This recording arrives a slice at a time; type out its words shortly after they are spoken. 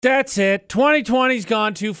That's it. 2020's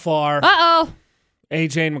gone too far. Uh-oh.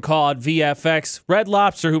 AJ and McCall at VFX. Red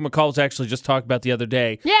Lobster, who McCall's actually just talked about the other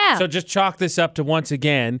day. Yeah. So just chalk this up to, once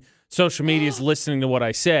again, social media's listening to what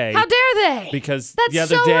I say. How dare they? Because That's the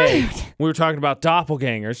other so day, rude. we were talking about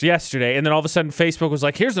doppelgangers yesterday, and then all of a sudden Facebook was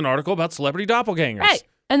like, here's an article about celebrity doppelgangers. Right.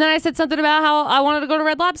 And then I said something about how I wanted to go to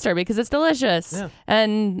Red Lobster because it's delicious. Yeah.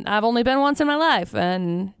 And I've only been once in my life,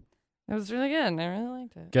 and it was really good. I really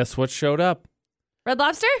liked it. Guess what showed up? Red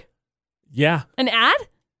Lobster? Yeah. An ad?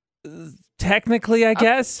 Technically, I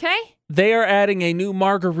guess. Okay. They are adding a new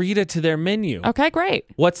margarita to their menu. Okay, great.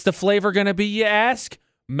 What's the flavor going to be, you ask?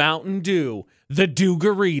 Mountain Dew. The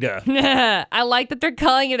Dewgarita. I like that they're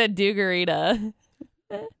calling it a Dewgarita.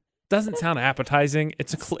 Doesn't sound appetizing.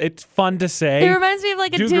 It's fun to say. It reminds me of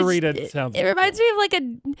like a Dewgarita sounds. It reminds me of like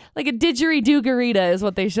a didgeridoo is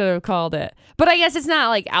what they should have called it. But I guess it's not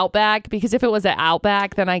like Outback, because if it was at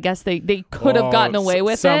Outback, then I guess they could have gotten away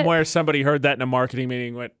with it. Somewhere somebody heard that in a marketing meeting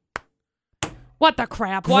and went, what the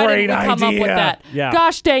crap? Why didn't we come up with that? Yeah.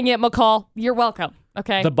 Gosh dang it, McCall. You're welcome.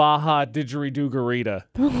 Okay. the Baja Didgeridoo-garita.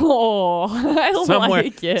 Oh, I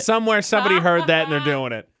like it. Somewhere somebody heard that and they're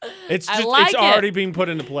doing it. It's already being put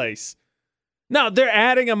into place. No, they're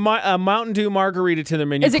adding a Mountain Dew margarita to their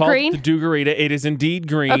menu. Is it green? The Dewgarita. It is indeed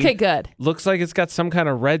green. Okay, good. Looks like it's got some kind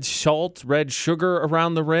of red salt, red sugar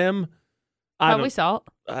around the rim. Probably salt.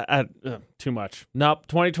 Too much. Nope.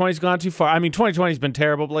 2020's gone too far. I mean, 2020's been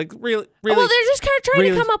terrible, but like really. Well, they're just kind of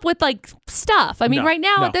trying to come up with like stuff. I mean, right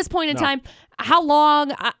now at this point in time, how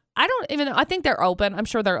long? I don't even know. I think they're open. I'm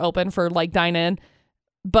sure they're open for like dine-in.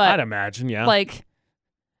 But I'd imagine, yeah. Like,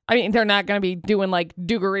 I mean, they're not going to be doing like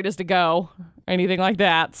Dewgaritas to go or anything like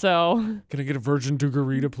that. So, can I get a virgin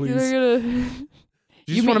Dewgarita, please?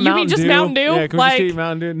 You mean just Mountain Dew? Yeah, can we just get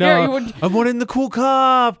Mountain Dew? No, I want it in the cool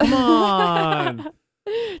cup. Come on.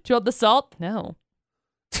 Do you want the salt? No.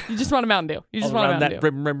 You just want a Mountain Dew. You just want a Mountain Dew.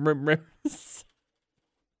 Rim.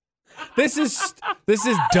 This is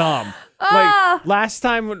dumb. Like last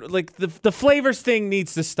time, like the flavors thing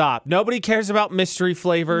needs to stop. Nobody cares about mystery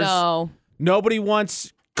flavors. No. Nobody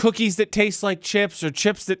wants cookies that taste like chips or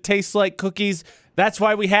chips that taste like cookies. That's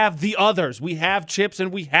why we have the others. We have chips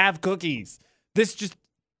and we have cookies. This just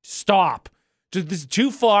stop. This is too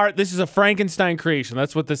far. This is a Frankenstein creation.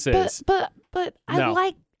 That's what this is. But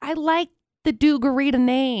no. I like the Dewgarita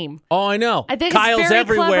name. Oh, I know. I think Kyles it's very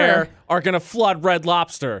everywhere clever. are going to flood Red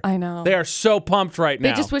Lobster. I know. They are so pumped right now.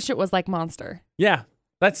 They just wish it was like Monster. Yeah,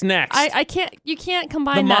 that's next. I can't. You can't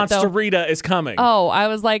combine that though. The Monsterita is coming. Oh, I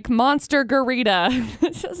was like Monster Garita.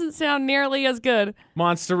 It doesn't sound nearly as good.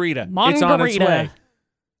 Monsterita. It's on its way.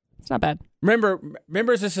 It's not bad. Remember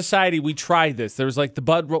as a society, we tried this. There was like the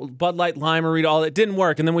Bud Light Limerita, all it didn't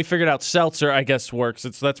work. And then we figured out seltzer, I guess, works.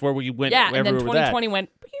 That's where we went. Yeah, and then 2020 went.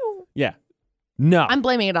 Pew. Yeah. No. I'm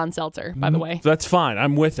blaming it on seltzer, by the way. That's fine.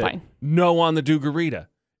 I'm with it. Fine. No on the Dewgarita.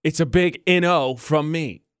 It's a big NO from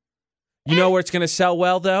me. You know where it's going to sell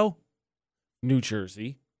well, though? New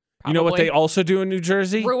Jersey. Probably. You know what they also do in New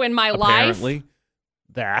Jersey? Ruin my Apparently. life.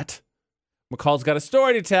 That. McCall's got a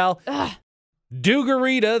story to tell. Ugh.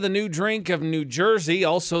 Dewgarita, the new drink of New Jersey,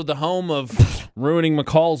 also the home of ruining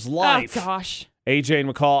McCall's life. Oh, gosh. AJ and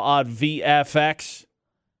McCall on VFX.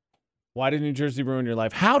 Why did New Jersey ruin your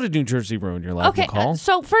life? How did New Jersey ruin your life, McCall?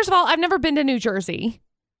 So first of all, I've never been to New Jersey.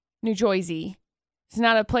 New Jersey. It's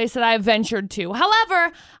not a place that I've ventured to.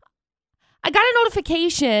 However, I got a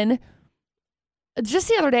notification just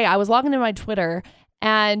the other day. I was logging into my Twitter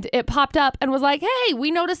and it popped up and was like, hey, we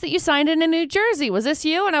noticed that you signed in New Jersey. Was this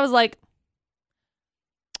you? And I was like,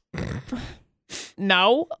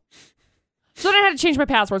 no. So then I had to change my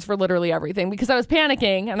passwords for literally everything because I was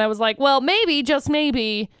panicking and I was like, well, maybe, just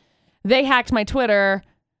maybe, they hacked my Twitter,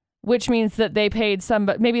 which means that they paid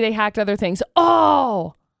maybe they hacked other things.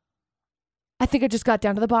 Oh, I think I just got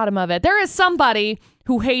down to the bottom of it. There is somebody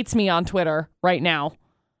who hates me on Twitter right now.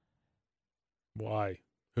 Why?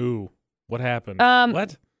 Who? What happened?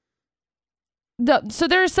 What? So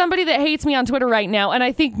there's somebody that hates me on Twitter right now, and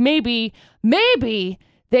I think maybe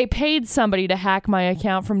they paid somebody to hack my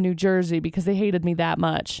account from New Jersey because they hated me that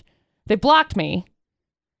much. They blocked me.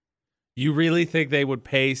 You really think they would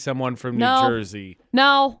pay someone from New Jersey?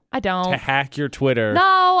 No, I don't. To hack your Twitter?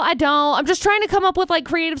 No, I don't. I'm just trying to come up with like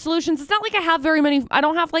creative solutions. It's not like I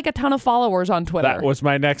don't have like a ton of followers on Twitter. That was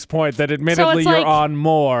my next point, that admittedly you're on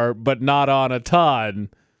more, but not on a ton.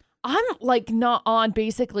 I'm like not on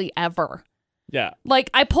basically ever. Yeah. Like,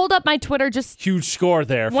 I pulled up my Twitter just... Huge score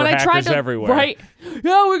there for hackers everywhere. Right.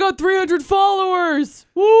 Yeah, we got 300 followers.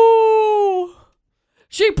 Woo!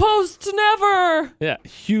 She posts never. Yeah,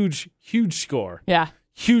 huge score. Yeah.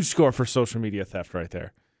 Huge score for social media theft right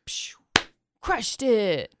there. Crushed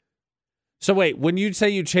it. So wait, when you say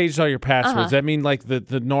you changed all your passwords, that mean like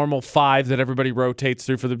the normal 5 that everybody rotates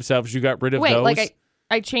through for themselves, you got rid of those? Like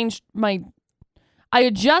I changed I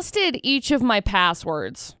adjusted each of my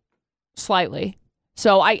passwords slightly.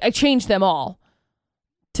 So I changed them all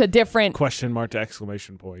to different... Question mark to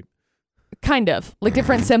exclamation point. Kind of. Like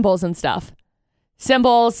different symbols and stuff.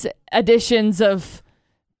 Symbols, additions of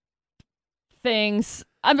things.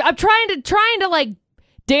 I'm trying to like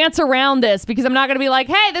dance around this because I'm not going to be like,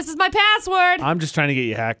 hey, this is my password. I'm just trying to get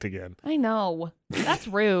you hacked again. I know. That's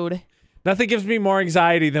rude. Nothing gives me more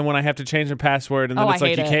anxiety than when I have to change a password and then it's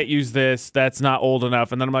like, you can't use this. That's not old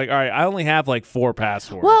enough. And then I'm like, all right, I only have like 4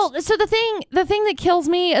 passwords. Well, so the thing that kills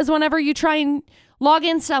me is whenever you try and log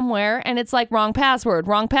in somewhere and it's like wrong password.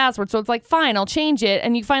 So it's like, fine, I'll change it.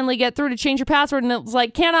 And you finally get through to change your password and it's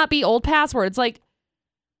like, cannot be old password. It's like,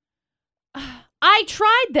 I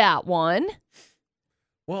tried that one.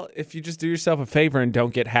 Well, if you just do yourself a favor and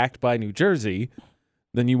don't get hacked by New Jersey,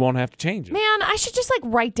 then you won't have to change it. Man, I should just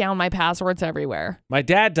like write down my passwords everywhere. My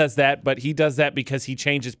dad does that, but he does that because he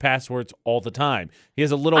changes passwords all the time. He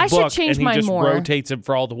has a little book and he just rotates it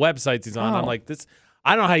for all the websites he's on. I'm like,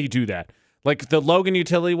 I don't know how you do that. Like the Logan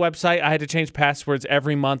Utility website, I had to change passwords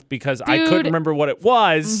every month because I couldn't remember what it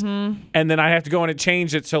was. Mm-hmm. And then I have to go in and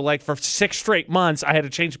change it. So like for 6 straight months, I had to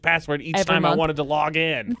change the password each time I wanted to log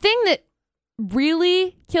in. The thing that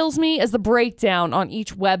really kills me is the breakdown on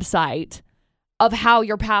each website of how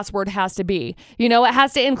your password has to be. You know, it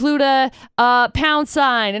has to include a pound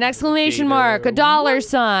sign, an exclamation mark, a dollar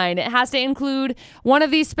sign. It has to include one of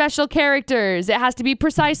these special characters. It has to be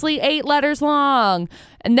precisely 8 letters long.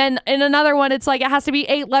 And then in another one, it's like it has to be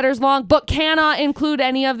 8 letters long, but cannot include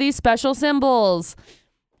any of these special symbols.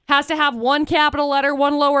 Has to have 1 capital letter,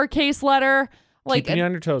 1 lowercase letter. Like, keeping you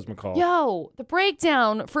on your toes, McCall. Yo, the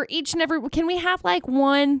breakdown for each and every... Can we have like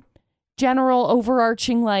one general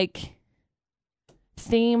overarching like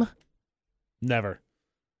theme? Never.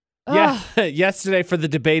 Yeah. Yesterday for the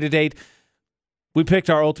debate, we picked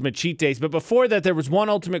our ultimate cheat days. But before that, there was one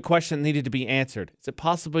ultimate question that needed to be answered. Is it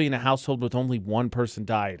possible in a household with only one person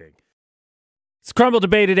dieting? It's Crumble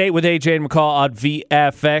Debate at 8 with AJ and McCall on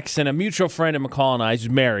VFX. And a mutual friend of McCall and I is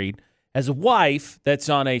married, has a wife that's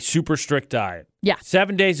on a super strict diet. Yeah.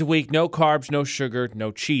 7 days a week, no carbs, no sugar,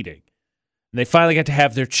 no cheating. And they finally got to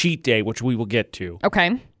have their cheat day, which we will get to.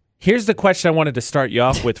 Okay. Here's the question I wanted to start you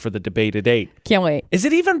off with for the debate at 8. Can't wait. Is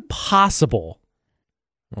it even possible?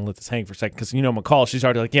 I'll let this hang for a second because, you know, McCall, she's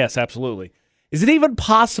already like, yes, absolutely. Is it even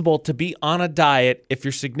possible to be on a diet if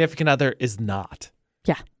your significant other is not?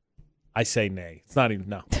 Yeah. I say nay. It's not even,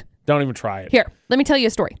 no. Don't even try it. Here, let me tell you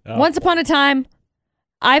a story. Once upon a time,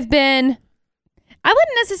 I wouldn't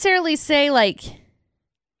necessarily say like,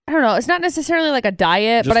 I don't know, it's not necessarily like a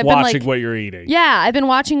diet, but I've been watching like, what you're eating. Yeah, I've been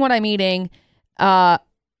watching what I'm eating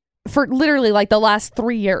for literally like the last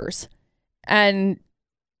 3 years. And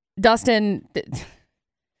Dustin,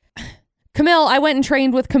 Camille, I went and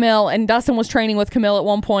trained with Camille, and Dustin was training with Camille at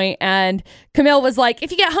one point, and Camille was like,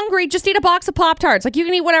 if you get hungry, just eat a box of Pop-Tarts. Like, you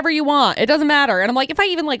can eat whatever you want. It doesn't matter. And I'm like, if I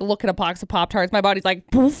even like look at a box of Pop-Tarts, my body's like,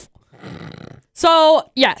 poof. So,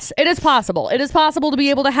 yes, it is possible. It is possible to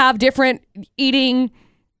be able to have different eating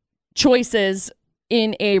choices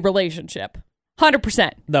in a relationship.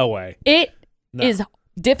 100%. No way. It is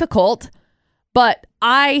difficult, but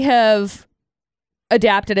I have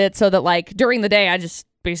adapted it so that like during the day, I just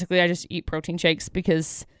eat protein shakes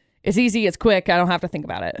because it's easy, it's quick, I don't have to think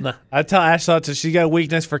about it. No. I tell Ashley that she got a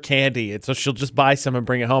weakness for candy, and so she'll just buy some and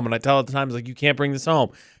bring it home. And I tell her at the times like, you can't bring this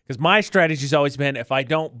home. Because my strategy's always been, if I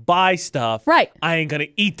don't buy stuff, right, I ain't gonna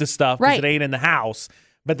eat the stuff because it ain't in the house.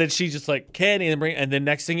 But then she's just like, candy, and then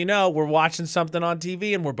next thing you know, we're watching something on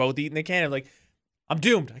TV and we're both eating the candy. I'm like, I'm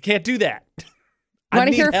doomed. I can't do that. Want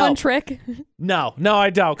to hear a fun trick? No,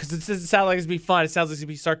 I don't, because it doesn't sound like it's be fun. It sounds like it's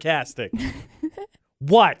be sarcastic.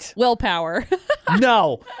 What? Willpower.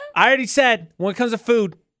 No. I already said, when it comes to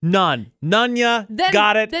food, none. None-ya.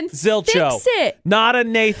 Got it. Then Zilcho. Fix it. Not a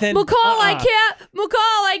Nathan. McCall, I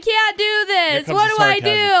can't do this. What do I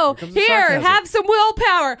do? Here, have some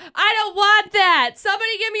willpower. I don't want that.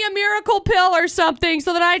 Somebody give me a miracle pill or something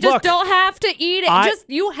so that I just don't have to eat it.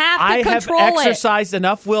 You have to control it. I have exercised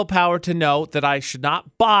enough willpower to know that I should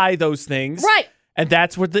not buy those things. Right. And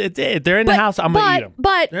that's what they're in the house. I'm going to eat them.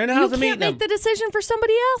 But they're in the house, you can't make the decision for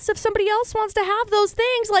somebody else. If somebody else wants to have those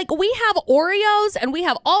things, like we have Oreos and we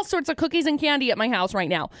have all sorts of cookies and candy at my house right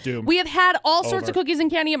now. Doom. We have had all sorts of cookies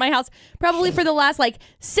and candy at my house probably for the last like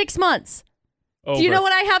 6 months. Over. Do you know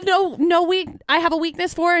what I have I have a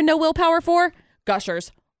weakness for and no willpower for?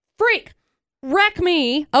 Gushers. Freak. Wreck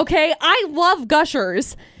me. Okay. I love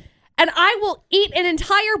Gushers. and I will eat an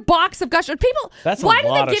entire box of gushers. People, That's why a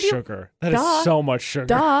lot do they of give sugar. That Duh. is so much sugar.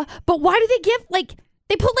 Duh. But why do they give,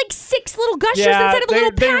 they put 6 little gushers instead of a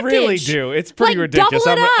little package. They really do. It's pretty ridiculous.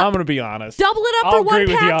 Double it up. I'm going to be honest. Double it up I'll for one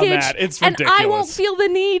agree with package. you on that. It's ridiculous. And I won't feel the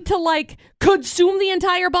need to consume the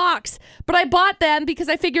entire box. But I bought them because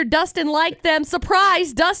I figured Dustin liked them.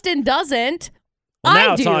 Surprise, Dustin doesn't. Well, now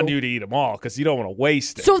I it's do. on you to eat them all because you don't want to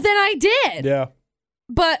waste it. So then I did. Yeah.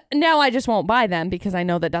 But now I just won't buy them because I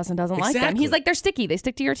know that Dustin doesn't like them. He's Exactly. like, they're sticky. They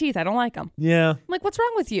stick to your teeth. I don't like them. Yeah. I'm like, what's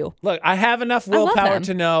wrong with you? Look, I have enough I love willpower them.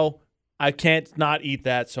 to know I can't not eat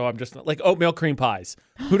that, so I'm just like oatmeal cream pies.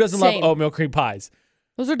 Who doesn't Same. love oatmeal cream pies?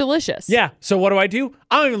 Those are delicious. Yeah. So what do?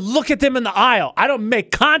 I don't even look at them in the aisle. I don't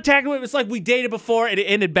make contact with them. It's like we dated before and it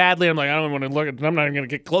ended badly. I'm like, I don't even want to look at them. I'm not even going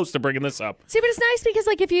to get close to bringing this up. See, but it's nice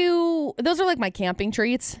because those are my camping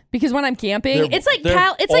treats. Because when I'm camping, They're it's like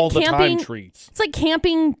all the camping time treats. It's like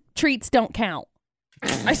camping treats don't count.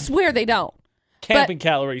 I swear they don't. Camping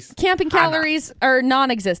calories. Camping calories are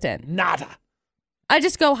non-existent. Nada. I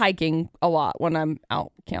just go hiking a lot when I'm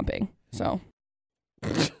out camping. So,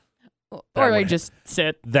 or I just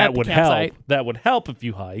sit. That at would the campsite. help. That would help if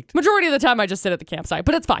you hiked. Majority of the time, I just sit at the campsite,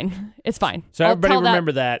 but it's fine. It's fine. So I'll everybody tell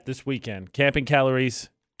remember that this weekend. Camping calories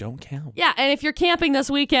don't count. Yeah, and if you're camping this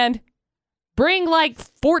weekend, bring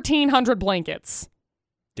 1,400 blankets.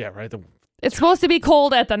 Yeah, right. It's supposed to be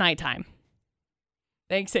cold at the nighttime.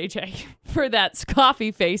 Thanks, AJ, for that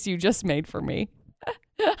coffee face you just made for me.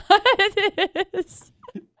 It is.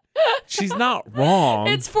 She's not wrong.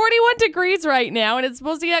 It's 41 degrees right now, and it's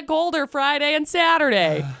supposed to get colder Friday and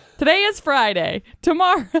Saturday. Today is Friday.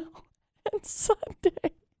 Tomorrow and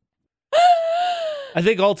Sunday. I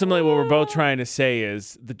think ultimately what we're both trying to say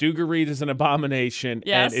is the Dewgarita is an abomination,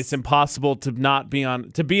 Yes. and it's impossible to be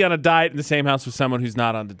on a diet in the same house with someone who's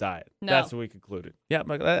not on the diet. No. That's what we concluded. Yeah,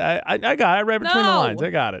 I read between the lines.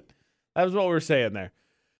 I got it. That was what we were saying there.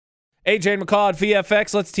 AJ and McCall at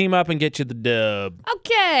VFX. Let's team up and get you the dub.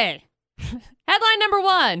 Okay. Headline number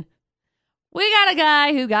 1. We got a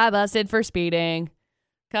guy who got busted for speeding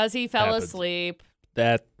because he fell Happens. asleep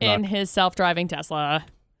That in his self-driving Tesla.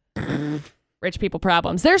 Rich people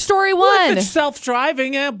problems. There's story 1. Well, if it's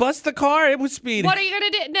self-driving, bust the car. It was speeding. What are you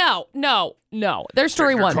going to do? No. There's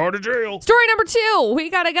story 1. Car to jail. Story number 2. We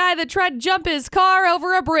got a guy that tried to jump his car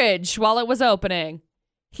over a bridge while it was opening.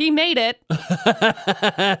 He made it.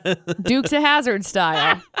 Dukes of Hazzard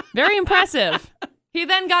style. Very impressive. He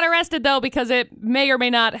then got arrested, though, because it may or may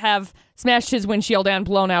not have smashed his windshield and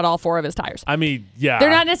blown out all 4 of his tires. I mean, yeah. They're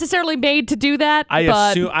not necessarily made to do that. I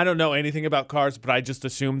but assume I don't know anything about cars, but I just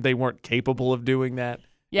assumed they weren't capable of doing that.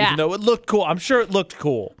 Yeah. Even though it looked cool. I'm sure it looked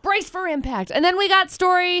cool. brace for impact. And then we got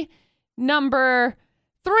story number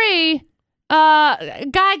 3. A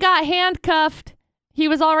guy got handcuffed. He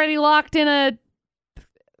was already locked in a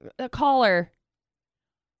collar.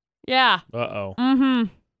 Yeah. Uh-oh. Mm-hmm.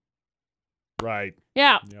 Right.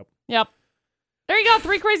 Yeah. Yep. There you go.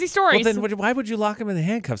 3 crazy stories. Well, then why would you lock him in the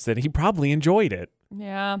handcuffs then? He probably enjoyed it.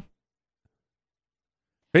 Yeah.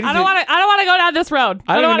 Maybe I don't want to go down this road.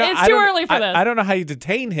 It's too early for this. I don't know how you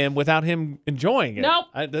detain him without him enjoying it. Nope.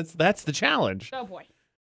 That's the challenge. Oh, boy.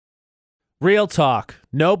 Real talk.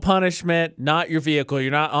 No punishment. Not your vehicle.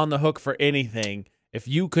 You're not on the hook for anything. If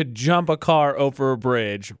you could jump a car over a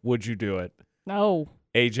bridge, would you do it? No.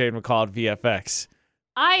 AJ and McCall at VFX.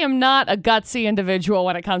 I am not a gutsy individual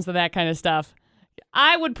when it comes to that kind of stuff.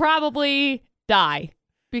 I would probably die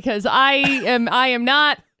because I am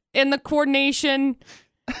not in the coordination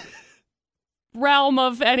realm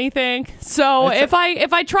of anything. So if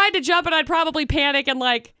I tried to jump it, I'd probably panic and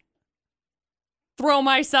throw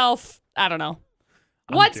myself. I don't know.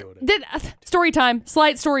 Story time,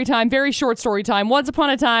 slight story time, very short story time. Once upon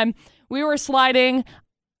a time, we were sliding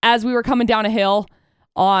as we were coming down a hill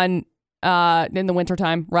in the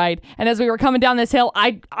wintertime, right? And as we were coming down this hill,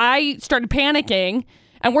 I started panicking,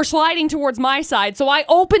 and we're sliding towards my side. So I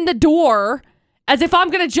opened the door as if I'm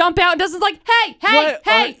going to jump out, and Dustin's like,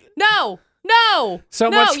 hey, no,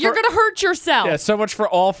 you're going to hurt yourself. Yeah, so much for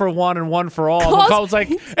all for one and one for all. McCall's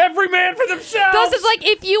like, every man for themselves. Dustin's like,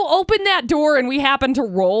 if you open that door and we happen to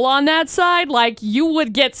roll on that side, you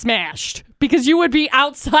would get smashed because you would be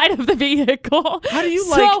outside of the vehicle. How do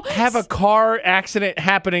you have a car accident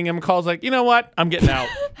happening and McCall's like, you know what? I'm getting out.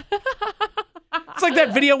 It's like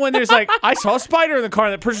that video when there's I saw a spider in the car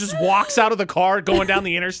and that person just walks out of the car going down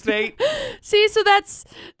the interstate. See, so that's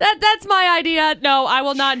my idea. No, I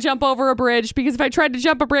will not jump over a bridge because if I tried to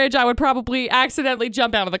jump a bridge, I would probably accidentally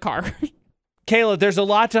jump out of the car. Kayla, there's a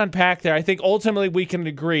lot to unpack there. I think ultimately we can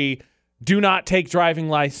agree do not take driving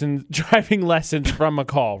lessons from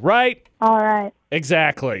McCall, right? All right.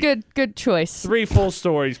 Exactly. Good choice. 3 full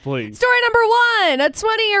stories, please. Story number 1. A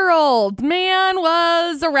 20-year-old man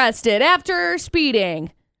was arrested after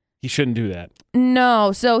speeding. He shouldn't do that.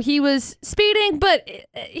 No, so he was speeding, but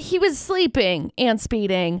he was sleeping and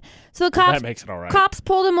speeding. So the That makes it all right. cops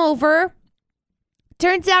pulled him over.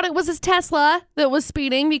 Turns out it was his Tesla that was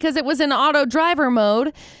speeding because it was in auto driver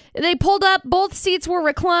mode. They pulled up. Both seats were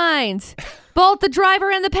reclined. Both the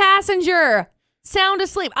driver and the passenger sound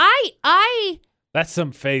asleep. That's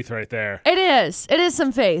some faith right there. It is. It is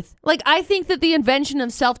some faith. Like, I think that the invention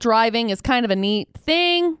of self-driving is kind of a neat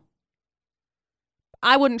thing.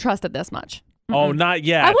 I wouldn't trust it this much. Oh, not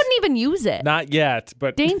yet. I wouldn't even use it. Not yet,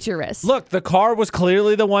 but Dangerous. look, the car was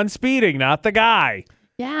clearly the one speeding, not the guy.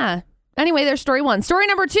 Yeah. Anyway, there's story 1. Story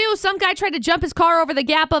number 2, some guy tried to jump his car over the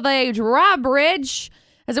gap of a drawbridge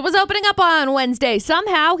as it was opening up on Wednesday.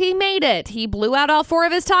 Somehow he made it. He blew out all 4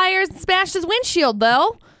 of his tires and smashed his windshield,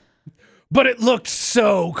 though. But it looked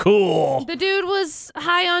so cool. The dude was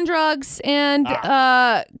high on drugs and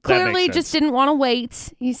clearly makes just sense. didn't want to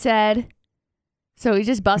wait, he said. So he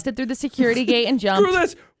just busted through the security gate and jumped. Screw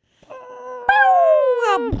this.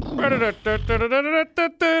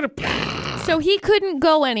 So he couldn't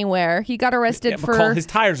go anywhere. He got arrested for... McCall, his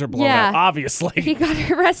tires are blown out, obviously. He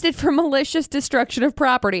got arrested for malicious destruction of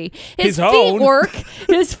property. His feet own. work.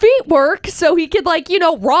 His feet work so he could,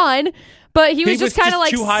 run. But he was just kind of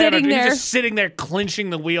too high on sitting it. there. He was just sitting there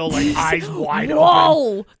clenching the wheel, like eyes wide open.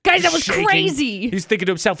 Whoa! Guys, that was shaking. crazy. He's thinking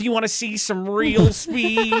to himself, you want to see some real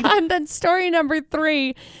speed? And then story number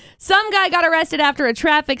 3. Some guy got arrested after a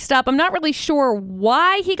traffic stop. I'm not really sure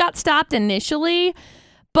why he got stopped initially,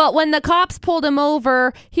 but when the cops pulled him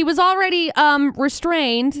over, he was already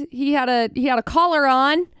restrained. He had a collar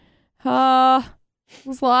on.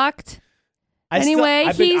 Was locked. I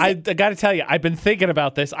got to tell you, I've been thinking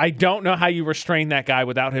about this. I don't know how you restrain that guy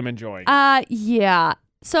without him enjoying. Yeah.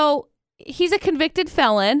 So he's a convicted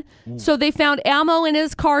felon. Ooh. So they found ammo in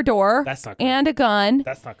his car door. That's not good. And a gun.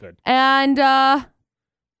 That's not good. And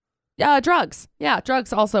drugs. Yeah,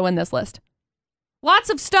 drugs also in this list. Lots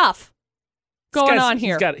of stuff going on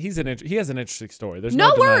here. He has an interesting story. There's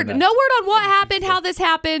no word denying that. on what happened, how this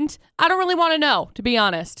happened. I don't really want to know, to be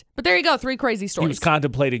honest. But there you go, 3 crazy stories. He was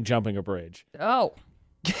contemplating jumping a bridge. Oh.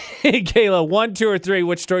 Hey, Kayla, 1, 2, or 3,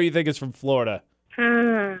 which story you think is from Florida?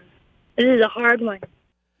 This is a hard one.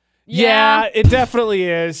 Yeah, it definitely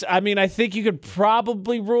is. I mean, I think you could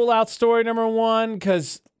probably rule out story number 1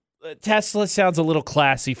 because Tesla sounds a little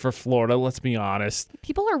classy for Florida, let's be honest.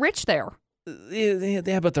 People are rich there.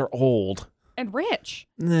 Yeah, but they're old. And rich.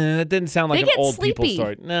 Nah, it didn't sound like They an get old sleepy. people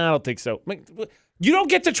story. No, I don't think so. You don't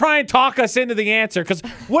get to try and talk us into the answer because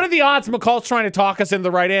what are the odds McCall's trying to talk us into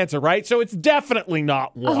the right answer, right? So it's definitely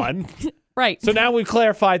not 1. Right. So now we've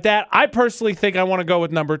clarified that. I personally think I want to go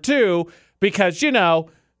with number 2 because,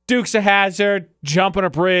 Dukes of Hazzard, jumping a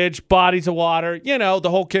bridge, bodies of water, the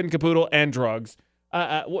whole kit and caboodle and drugs.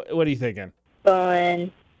 What are you thinking?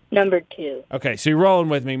 Going number 2. Okay, so you're rolling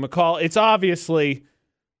with me. McCall, it's obviously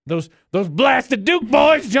those blasted Duke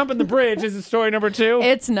boys jumping the bridge. Is it story number 2?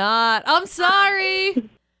 It's not. I'm sorry.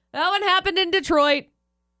 That one happened in Detroit.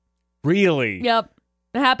 Really? Yep.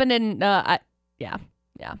 It happened in, yeah.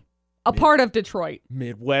 A part of Detroit.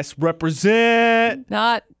 Midwest represent.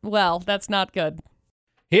 That's not good.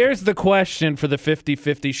 Here's the question for the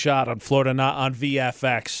 50-50 shot on Florida Not on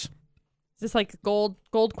VFX. Is this like a gold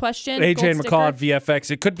question? AJ Gold and McCall at VFX.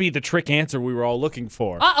 It could be the trick answer we were all looking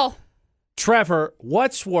for. Uh-oh. Trevor,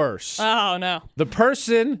 what's worse? Oh, no. The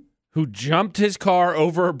person who jumped his car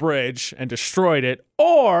over a bridge and destroyed it,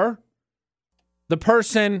 or the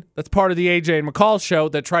person that's part of the AJ and McCall show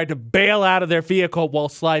that tried to bail out of their vehicle while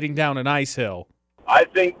sliding down an ice hill? I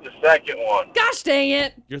think the second one. Gosh dang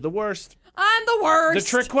it. You're the worst. I'm the worst. The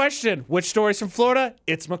trick question. Which story's from Florida?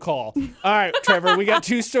 It's McCall. All right, Trevor, we got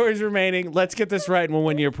 2 stories remaining. Let's get this right and we'll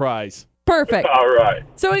win your prize. Perfect. All right.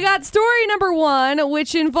 So we got story number 1,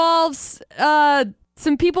 which involves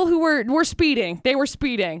some people who were speeding. They were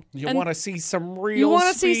speeding. You want to see some real speed? You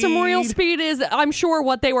want to see some real speed is, I'm sure,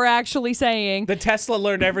 what they were actually saying. The Tesla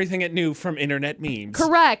learned everything it knew from internet memes.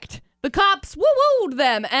 Correct. The cops woo-wooed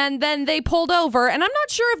them, and then they pulled over. And I'm not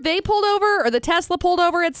sure if they pulled over or the Tesla pulled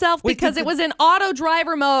over itself because it was in auto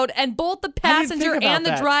driver mode, and both the passenger and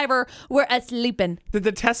the driver were sleeping. Did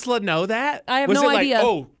the Tesla know that? I have was no it idea. Like,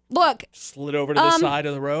 oh, look. Slid over to the side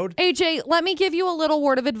of the road? AJ, let me give you a little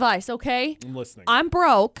word of advice, okay? I'm listening. I'm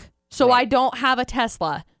broke, So Right. I don't have a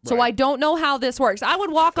Tesla. So Right. I don't know how this works. I would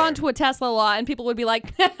walk Fair. onto a Tesla lot and people would be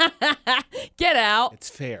like, get out. It's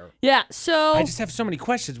fair. Yeah, so I just have so many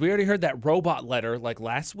questions. We already heard that robot letter like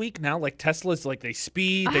last week. Now, like Tesla's, like they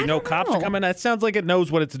speed. They I know don't cops know. are coming. That sounds like it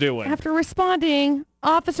knows what it's doing. after responding,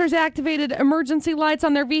 officers activated emergency lights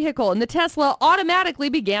on their vehicle and the Tesla automatically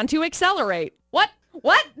began to accelerate. What?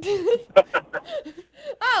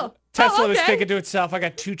 Oh. Tesla oh, was okay. thinking to itself, I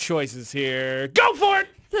got two choices here. Go for it!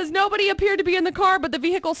 Says nobody appeared to be in the car, but the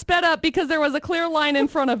vehicle sped up because there was a clear line in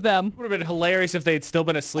front of them. Would have been hilarious if they had still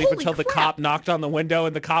been asleep Holy until the crap. cop knocked on the window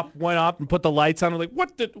and the cop went up and put the lights on. I'm like,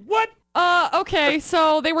 what? Okay,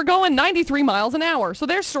 so they were going 93 miles an hour. So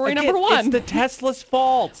there's story Again, number 1. It's the Tesla's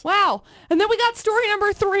fault. Wow. And then we got story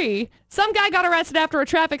number 3. Some guy got arrested after a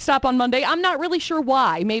traffic stop on Monday. I'm not really sure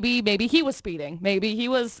why. Maybe he was speeding. Maybe he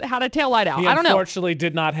had a taillight out. He I don't know. unfortunately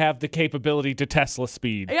did not have the capability to Tesla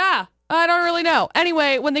speed. Yeah, I don't really know.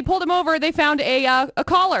 Anyway, when they pulled him over, they found a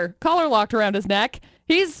collar locked around his neck.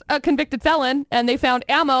 He's a convicted felon, and they found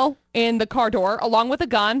ammo in the car door, along with a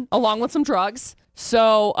gun, along with some drugs.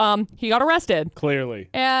 So he got arrested. Clearly.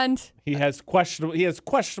 And He has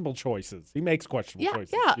questionable choices. He makes questionable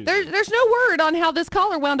choices. yeah. Excuse me. There's no word on how this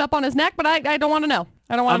collar wound up on his neck, but I don't want to know.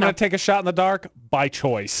 I don't want I'm to know. going to take a shot in the dark by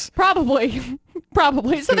choice. Probably.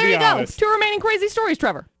 Probably. So To there be you honest. go. 2 remaining crazy stories,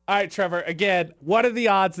 Trevor. All right, Trevor, again, what are the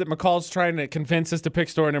odds that McCall's trying to convince us to pick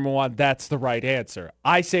story number 1? That's the right answer.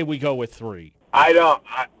 I say we go with 3. I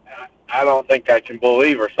don't think I can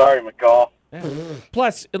believe her. Sorry, McCall.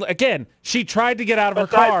 Plus, again, she tried to get out of her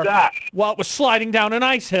Besides car that. while it was sliding down an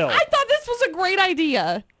ice hill. I thought this was a great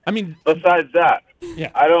idea. I mean, Besides that,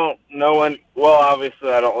 yeah. I don't know well, obviously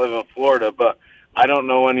I don't live in Florida, but I don't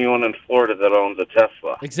know anyone in Florida that owns a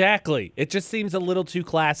Tesla. Exactly. It just seems a little too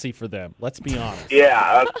classy for them. Let's be honest.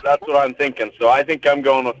 Yeah, that's what I'm thinking. So I think I'm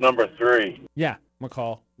going with number 3. Yeah,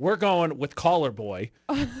 McCall. We're going with Caller Boy.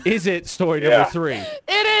 Is it story Yeah. number 3?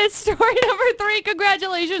 It is story number 3.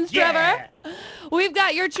 Congratulations, Trevor. We've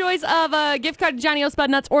got your choice of a gift card to Johnny O. Spud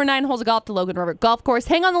Nuts or 9 holes of golf to Logan River Golf Course.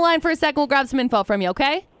 Hang on the line for a second. We'll grab some info from you,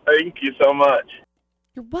 okay? Thank you so much.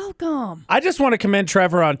 You're welcome. I just want to commend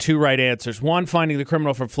Trevor on 2 right answers. 1, finding the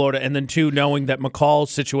criminal from Florida, and then 2, knowing that McCall's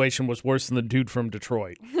situation was worse than the dude from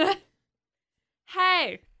Detroit.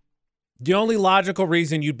 Hey. The only logical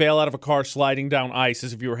reason you'd bail out of a car sliding down ice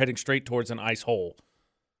is if you were heading straight towards an ice hole.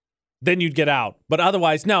 Then you'd get out. But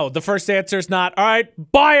otherwise, no. The first answer is not, all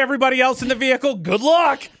right, bye, everybody else in the vehicle. Good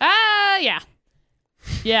luck. Yeah.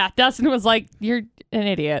 Yeah, Dustin was like, you're an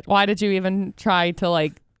idiot. Why did you even try to,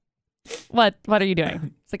 like, what are you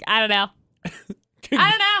doing? It's like, I don't know. I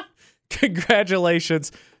don't know.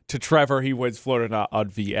 Congratulations to Trevor. He wins Florida on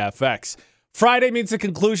VFX. Friday means the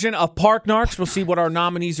conclusion of Park Narcs. We'll see what our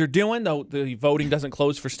nominees are doing, though the voting doesn't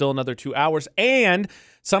close for still another 2 hours. And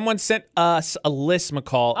someone sent us a list,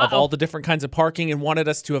 McCall, of all the different kinds of parking and wanted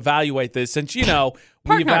us to evaluate this since, we Park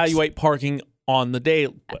Narcs. evaluate parking on the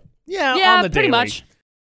daily. Yeah, Yeah, on the pretty daily. much.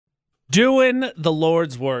 Doing the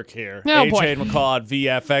Lord's work here. Oh, AJ boy. and McCall on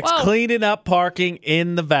VFX, Whoa. cleaning up parking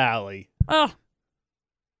in the valley. Oh.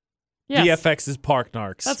 Yes. VFX is Park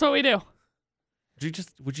Narcs. That's what we do.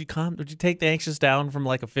 Would you take the anxious down from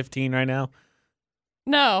like a 15 right now?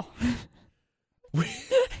 No.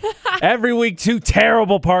 Every week, 2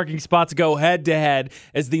 terrible parking spots go head to head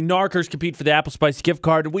as the Narkers compete for the Apple Spice gift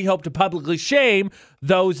card. And we hope to publicly shame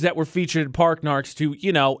those that were featured in Park Narcs to,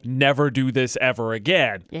 never do this ever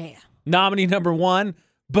again. Yeah. Nominee number 1,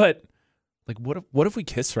 but like, what if we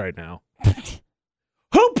kiss right now?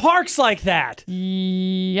 Who parks like that?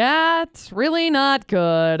 Yeah, it's really not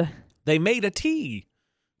good. They made a T.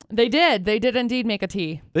 They did. They did indeed make a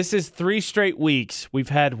T. This is 3 straight weeks. We've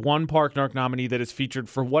had one Park Narc nominee that is featured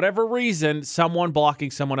for whatever reason, someone blocking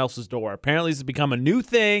someone else's door. Apparently, this has become a new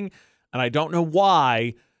thing, and I don't know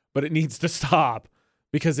why, but it needs to stop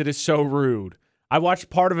because it is so rude. I watched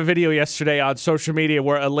part of a video yesterday on social media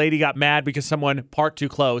where a lady got mad because someone parked too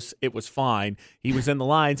close. It was fine. He was in the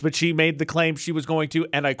lines, but she made the claim she was going to,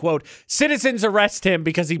 and I quote, "Citizens arrest him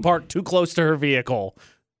because he parked too close to her vehicle."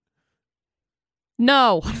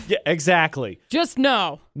 No. Yeah, exactly. Just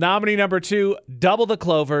no. Nominee number 2, double the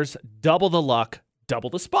clovers, double the luck, double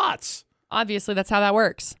the spots. Obviously, that's how that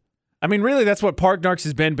works. I mean, really, that's what Park Narcs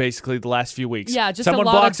has been basically the last few weeks. Yeah, just someone a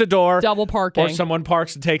lot blocks of a door, double parking. or someone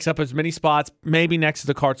parks and takes up as many spots, maybe next to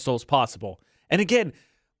the cart stall as possible. And again,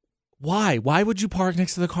 why? Why would you park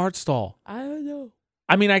next to the cart stall? I don't know.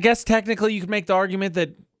 I mean, I guess technically you could make the argument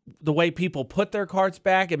that the way people put their carts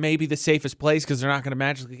back, it may be the safest place because they're not going to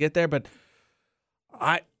magically get there, but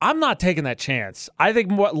I'm not taking that chance. I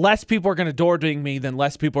think less people are going to door ding me than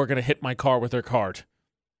less people are going to hit my car with their cart.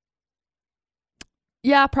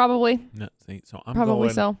 Yeah, probably. No, see, so I'm Probably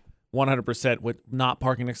going so. 100% with not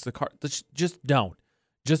parking next to the car. Just don't.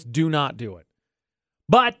 Just do not do it.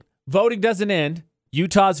 But voting doesn't end.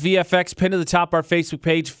 Utah's VFX, pinned to the top of our Facebook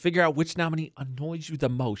page. Figure out which nominee annoys you the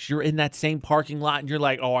most. You're in that same parking lot and you're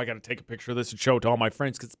like, oh, I got to take a picture of this and show it to all my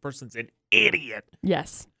friends because this person's an idiot.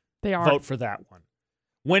 Yes, they are. Vote for that one.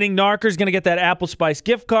 Winning Narker is going to get that Apple Spice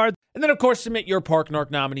gift card. And then, of course, submit your Park Narc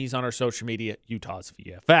nominees on our social media, Utah's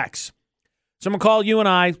VFX. So, McCall, you and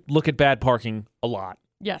I look at bad parking a lot.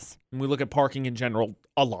 Yes. And we look at parking in general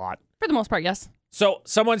a lot. For the most part, yes. So,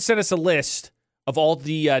 someone sent us a list of all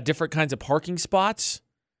the different kinds of parking spots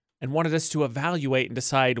and wanted us to evaluate and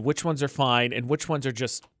decide which ones are fine and which ones are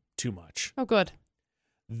just too much. Oh, good.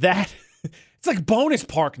 It's like bonus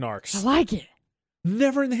Park Narcs. I like it.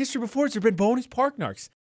 Never in the history before has there been bonus Park Narcs.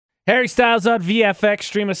 Harry Styles on VFX.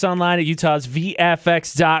 Stream us online at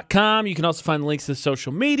utahsvfx.com. You can also find links to the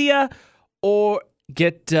social media or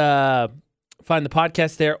find the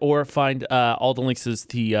podcast there or find all the links to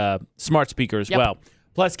the smart speaker as well.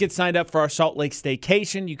 Plus, get signed up for our Salt Lake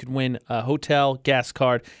staycation. You can win a hotel, gas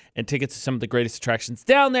card, and tickets to some of the greatest attractions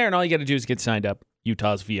down there. And all you got to do is get signed up,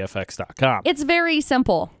 utahsvfx.com. It's very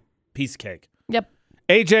simple. Piece of cake. Yep.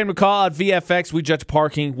 AJ and McCall at VFX. We judge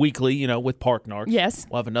parking weekly, with Park Narcs. Yes.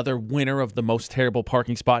 We'll have another winner of the most terrible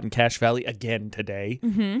parking spot in Cache Valley again today.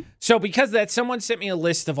 Mm-hmm. So because of that, someone sent me a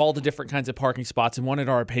list of all the different kinds of parking spots and wanted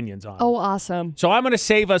our opinions on it. Oh, awesome. So I'm going to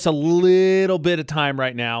save us a little bit of time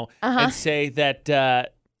right now and say that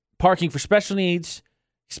parking for special needs,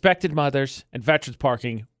 expected mothers, and veterans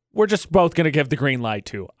parking, we're just both going to give the green light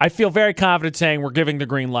to. I feel very confident saying we're giving the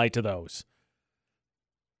green light to those.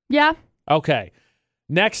 Yeah. Okay.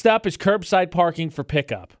 Next up is curbside parking for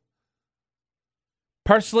pickup.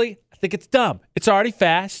 Personally, I think it's dumb. It's already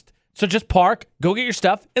fast. So just park, go get your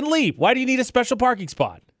stuff, and leave. Why do you need a special parking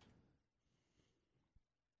spot?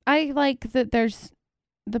 I like that there's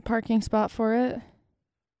the parking spot for it.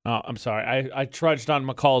 Oh, I'm sorry. I trudged on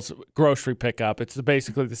McCall's grocery pickup. It's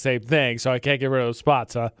basically the same thing, so I can't get rid of those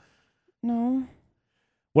spots, huh? No.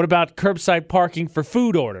 What about curbside parking for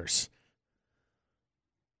food orders?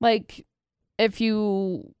 Like, if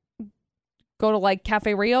you go to, like,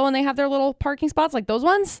 Cafe Rio and they have their little parking spots, like those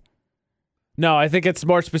ones? No, I think it's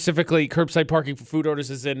more specifically curbside parking for food orders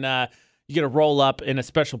is in you get to roll up in a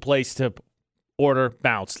special place to order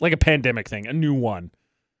bounce, like a pandemic thing, a new one.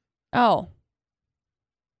 Oh.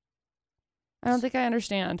 I don't think I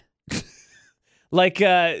understand. Like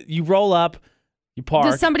you roll up, you park.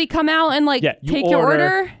 Does somebody come out and, like, take your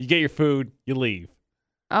order? You get your food, you leave.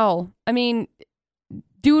 Oh, I mean,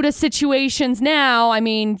 due to situations now, I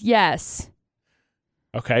mean, yes.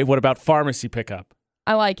 Okay, what about pharmacy pickup?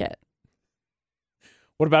 I like it.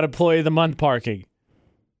 What about employee of the month parking?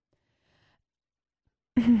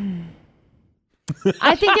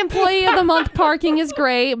 I think employee of the month parking is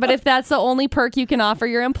great, but if that's the only perk you can offer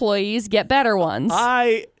your employees, get better ones.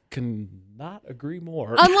 I cannot agree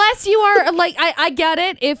more. Unless you are like, I get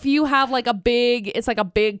it. If you have like it's like a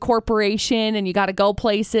big corporation and you got to go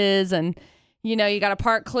places and you got to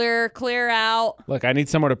park clear out. Look, I need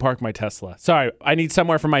somewhere to park my Tesla. Sorry, I need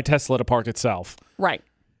somewhere for my Tesla to park itself. Right.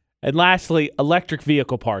 And lastly, electric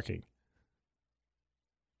vehicle parking.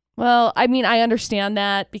 Well, I mean, I understand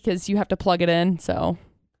that because you have to plug it in, so.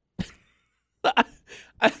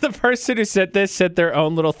 The person who said this said their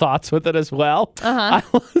own little thoughts with it as well.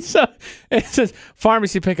 Uh-huh. So it says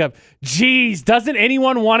pharmacy pickup. Geez, doesn't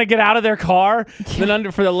anyone want to get out of their car?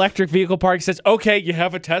 Then for the electric vehicle park, it says, okay, you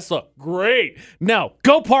have a Tesla. Great. No,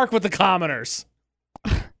 go park with the commoners.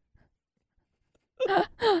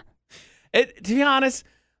 To be honest,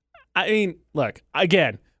 I mean, look,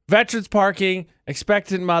 again, veterans parking,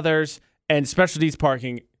 expectant mothers, and special needs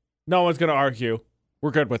parking, no one's going to argue.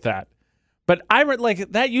 We're good with that. But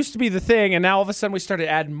that used to be the thing, and now all of a sudden we started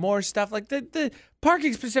adding more stuff. Like the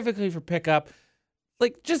parking specifically for pickup,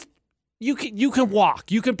 like just you can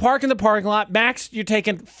walk. You can park in the parking lot. Max, you're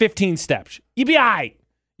taking 15 steps. You be all right.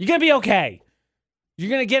 You're going to be okay. You're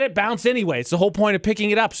going to get it bounce anyway. It's the whole point of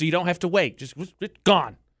picking it up so you don't have to wait. Just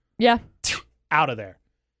gone. Yeah. Out of there.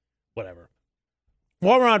 Whatever.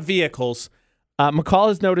 While we're on vehicles, McCall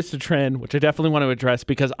has noticed a trend, which I definitely want to address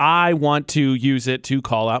because I want to use it to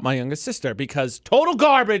call out my youngest sister because total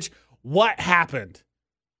garbage. What happened?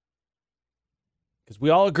 Because we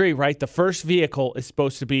all agree, right? The first vehicle is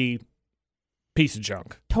supposed to be piece of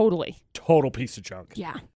junk. Totally. Total piece of junk.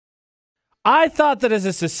 Yeah. I thought that as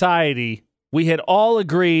a society, we had all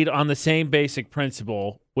agreed on the same basic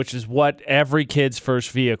principle, which is what every kid's first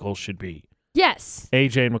vehicle should be. Yes.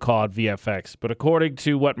 AJ and McCall at VFX. But according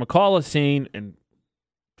to what McCall has seen, and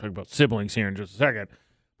talking about siblings here in just a second,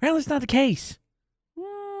 apparently it's not the case.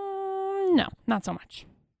 No, not so much.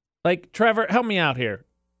 Like, Trevor, help me out here.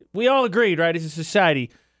 We all agreed, right, as a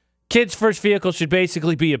society, kids' first vehicle should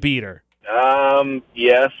basically be a beater.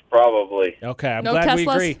 Yes, probably. Okay, I'm No glad we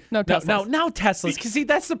Teslas? agree. No Teslas. No Teslas. Because, see,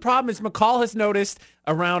 that's the problem is McCall has noticed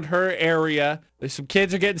around her area, there's some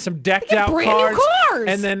kids are getting some decked-out brand cars. new cars.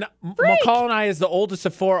 And then Freak. McCall and I, as the oldest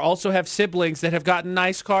of four, also have siblings that have gotten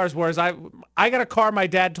nice cars, whereas I got a car my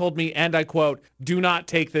dad told me, and I quote, do not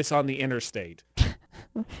take this on the interstate.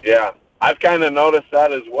 Yeah, I've kind of noticed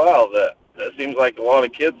that as well, that it seems like a lot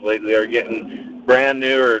of kids lately are getting brand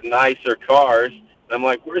new or nicer cars. And I'm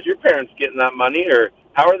like, where's your parents getting that money, or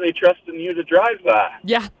how are they trusting you to drive that?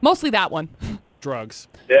 Yeah, mostly that one. Drugs.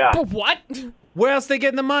 Yeah. But what? Where else they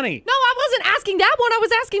getting the money? No, I wasn't asking that one. I was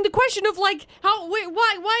asking the question of like,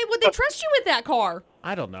 why would they trust you with that car?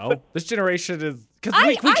 I don't know. This generation is because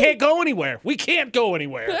we can't go anywhere. We can't go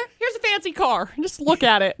anywhere. Here's a fancy car. Just look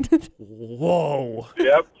at it. Whoa.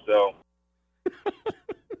 Yep, so.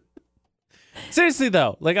 Seriously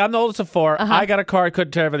though, like I'm the oldest of four. I got a car I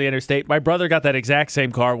couldn't drive on the interstate. My brother got that exact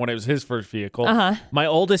same car when it was his first vehicle. My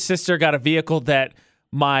oldest sister got a vehicle that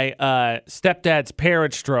my stepdad's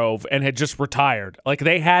parents drove and had just retired. Like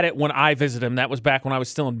they had it when I visited him. That was back when I was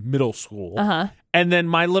still in middle school. And then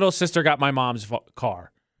my little sister got my mom's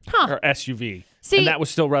car, or SUV. See, and that was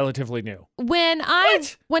still relatively new. When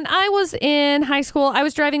I was in high school, I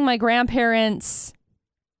was driving my grandparents.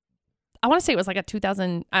 I want to say it was like a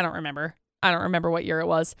 2000. I don't remember what year it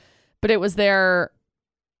was, but it was their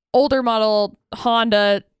older model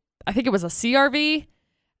Honda. I think it was a CRV.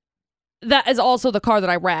 That is also the car that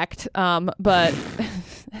I wrecked. But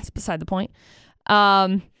that's beside the point.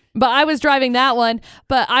 But I was driving that one,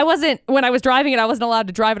 but when I was driving it, I wasn't allowed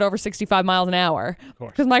to drive it over 65 miles an hour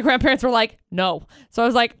because my grandparents were like, no. So I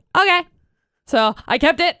was like, okay. So I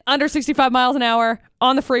kept it under 65 miles an hour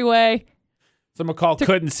on the freeway. So McCall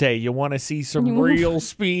couldn't say, you want to see some real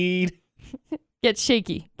speed? Get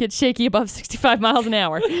shaky above 65 miles an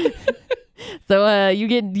hour. So you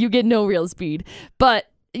get no real speed. But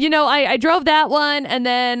I drove that one, and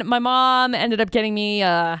then my mom ended up getting me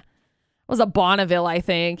was a Bonneville, I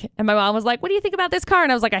think. And my mom was like, what do you think about this car?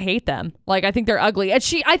 And I was like, I hate them. Like, I think they're ugly. And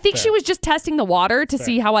I think she was just testing the water to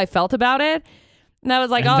see how I felt about it. And I was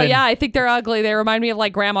like, yeah, I think they're ugly. They remind me of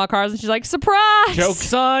like grandma cars. And she's like, surprise!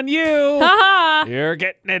 Joke's on you. Haha. You're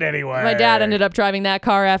getting it anyway. My dad ended up driving that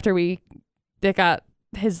car after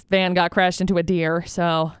his van got crashed into a deer.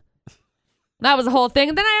 So that was the whole thing.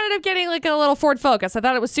 And then I ended up getting like a little Ford Focus. I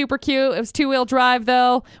thought it was super cute. It was 2-wheel drive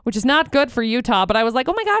though, which is not good for Utah. But I was like,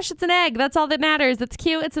 oh my gosh, it's an egg. That's all that matters. It's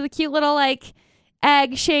cute. It's a cute little like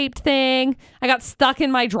egg-shaped thing. I got stuck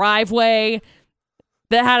in my driveway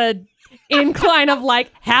that had a incline of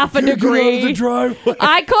like half a degree. I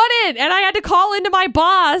couldn't, and I had to call into my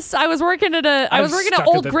boss. I was working at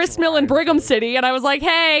Old Grist Mill in Brigham City, and I was like,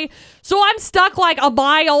 hey, so I'm stuck like a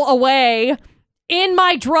mile away in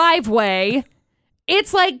my driveway.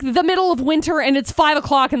 It's like the middle of winter and it's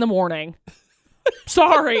 5:00 in the morning.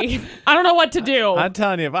 Sorry. I don't know what to do. I'm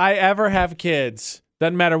telling you, if I ever have kids,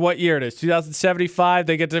 doesn't matter what year it is, 2075,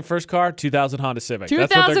 they get their first car, 2000 Honda Civic.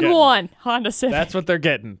 2001 Honda Civic. That's what they're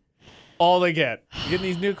getting. All they get. You're getting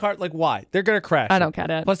these new cars, like why? They're going to crash. I don't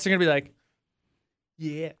get it. Plus they're going to be like,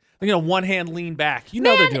 yeah. They're going to one hand lean back.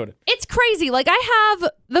 They're doing it. It's crazy. Like I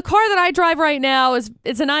have the car that I drive right now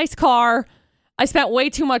it's a nice car. I spent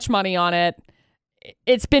way too much money on it.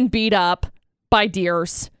 It's been beat up by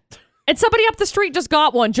deers. And somebody up the street just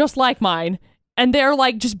got one just like mine. And they're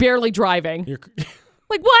like just barely driving.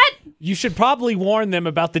 Like what? You should probably warn them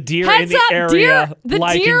about the deer Heads in the up, area. The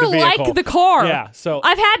liking deer the vehicle. like the car. Yeah, so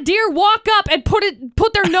I've had deer walk up and put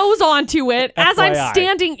their nose onto it as I'm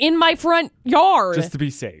standing in my front yard. Just to be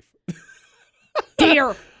safe.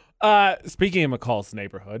 Deer. Speaking of McCall's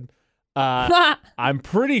neighborhood, I'm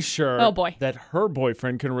pretty sure that her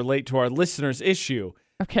boyfriend can relate to our listeners' issue.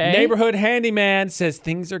 Okay. Neighborhood handyman says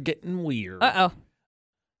things are getting weird. Uh-oh.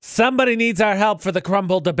 Somebody needs our help for the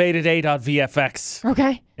Crumble debate at 8 on VFX.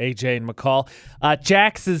 Okay. AJ and McCall.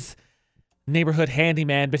 Jax is neighborhood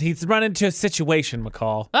handyman, but he's run into a situation,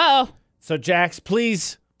 McCall. Uh-oh. So, Jax,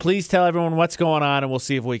 please tell everyone what's going on, and we'll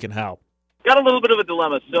see if we can help. Got a little bit of a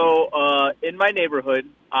dilemma. So, in my neighborhood,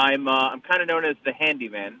 I'm kind of known as the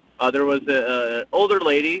handyman. There was an older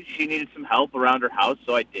lady. She needed some help around her house,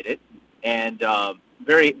 so I did it. And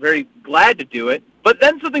very, very glad to do it. But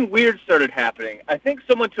then something weird started happening. I think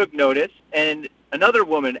someone took notice, and another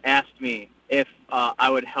woman asked me if I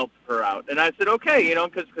would help her out. And I said, okay,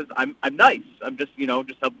 because I'm nice. I'm just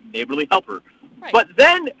neighborly helper. Right. But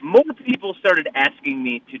then more people started asking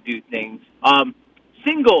me to do things.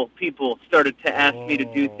 Single people started to ask me to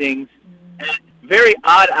do things. very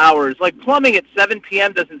odd hours. Like plumbing at 7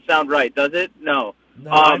 p.m. doesn't sound right, does it? No.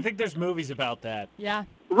 No, I think there's movies about that. Yeah.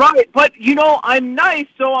 Right, but, I'm nice,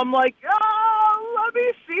 so I'm like, let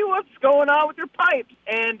me see what's going on with your pipes.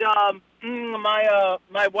 And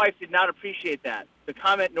my wife did not appreciate that, the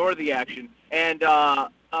comment nor the action. And now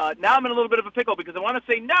I'm in a little bit of a pickle because I want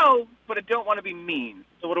to say no, but I don't want to be mean.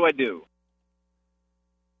 So what do I do?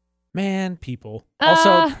 Man, people.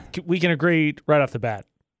 Also, we can agree right off the bat.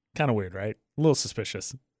 Kind of weird, right? A little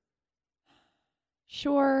suspicious.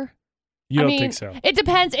 Sure. You don't think so? It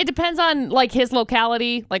depends. It depends on like his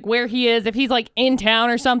locality, like where he is. If he's like in town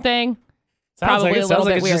or something, Sounds like it's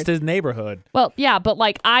weird. just his neighborhood. Well, yeah, but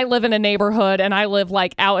like I live in a neighborhood and I live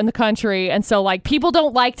like out in the country, and so like people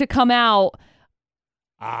don't like to come out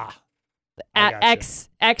at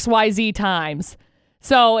XYZ times.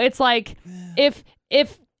 So it's like if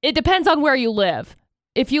it depends on where you live.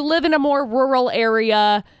 If you live in a more rural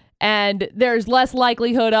area and there's less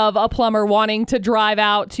likelihood of a plumber wanting to drive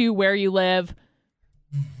out to where you live.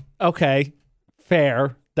 Okay,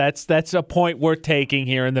 fair. That's a point worth taking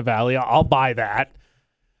here in the Valley. I'll buy that.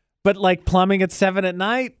 But like plumbing at 7 at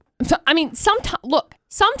night? So,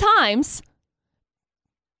 sometimes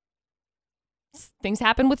things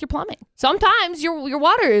happen with your plumbing. Sometimes your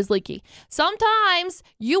water is leaky. Sometimes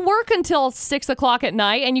you work until 6 o'clock at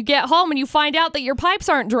night and you get home and you find out that your pipes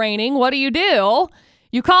aren't draining. What do?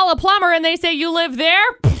 You call a plumber and they say, you live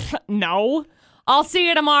there? Pfft, no. I'll see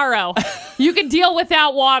you tomorrow. You can deal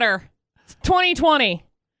without water. It's 2020.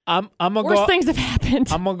 Worst things have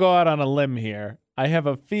happened. I'm going to go out on a limb here. I have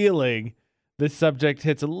a feeling this subject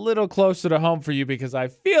hits a little closer to home for you because I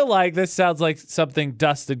feel like this sounds like something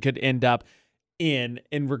Dustin could end up in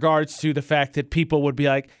regards to the fact that people would be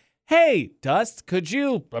like, hey, Dust, could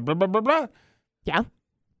you blah, blah, blah, blah, blah. Yeah.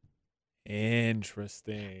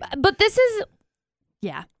 Interesting. But this is...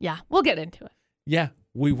 Yeah, we'll get into it. Yeah,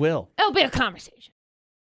 we will. It'll be a conversation.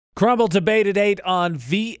 Crumble debate at 8 on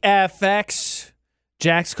VFX.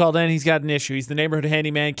 Jack's called in. He's got an issue. He's the neighborhood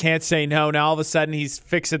handyman. Can't say no. Now all of a sudden he's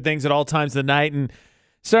fixing things at all times of the night and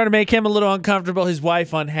starting to make him a little uncomfortable. His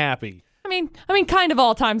wife unhappy. I mean, kind of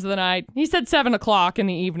all times of the night. He said 7 o'clock in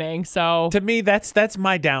the evening. So to me, that's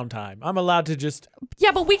my downtime. I'm allowed to just.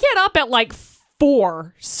 Yeah, but we get up at like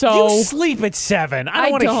 4. So you sleep at 7. I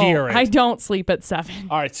don't want to hear it. I don't sleep at 7.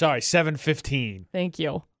 All right, sorry, 7:15. Thank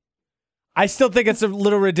you. I still think it's a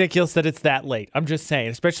little ridiculous that it's that late. I'm just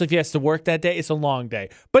saying, especially if he has to work that day, it's a long day.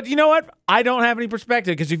 But you know what? I don't have any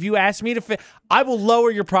perspective because if you ask me to I will lower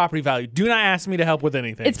your property value. Do not ask me to help with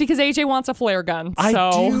anything. It's because AJ wants a flare gun. I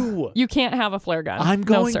so do. You can't have a flare gun. I'm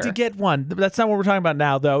going to get one. That's not what we're talking about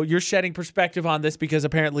now, though. You're shedding perspective on this because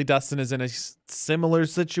apparently Dustin is in a similar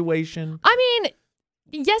situation. I mean,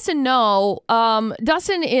 yes and no.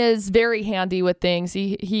 Dustin is very handy with things.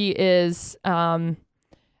 He is.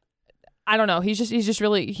 I don't know. He's just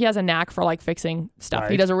really, he has a knack for like fixing stuff.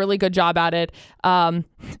 Right. He does a really good job at it.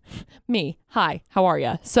 Me. Hi. How are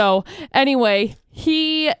you? So anyway,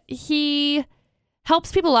 he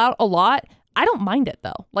helps people out a lot. I don't mind it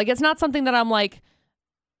though. Like it's not something that I'm like,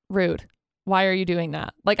 rude. Why are you doing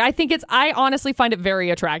that? Like I honestly find it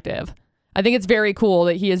very attractive. I think it's very cool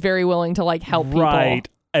that he is very willing to like help people. Right.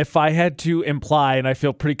 If I had to imply, and I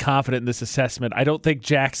feel pretty confident in this assessment, I don't think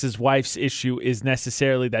Jax's wife's issue is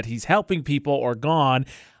necessarily that he's helping people or gone.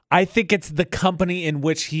 I think it's the company in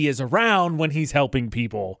which he is around when he's helping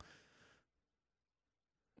people.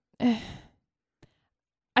 I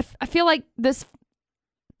feel like this...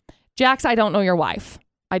 Jax, I don't know your wife.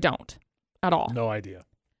 I don't. At all. No idea.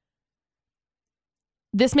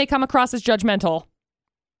 This may come across as judgmental.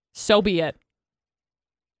 So be it.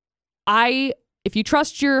 If you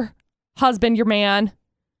trust your husband, your man,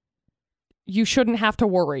 you shouldn't have to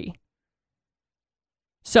worry.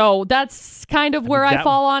 So that's kind of where I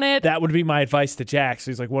fall on it. That would be my advice to Jax.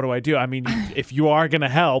 He's like, what do I do? I mean, if you are going to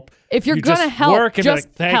help, if you're going to help, work and just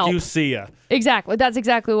like, thank help. you, see ya. Exactly. That's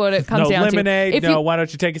exactly what it comes down lemonade, to. why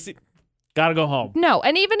don't you take a seat? Gotta go home. No,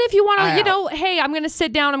 and even if you want to, hey, I'm going to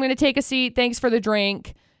sit down, I'm going to take a seat, thanks for the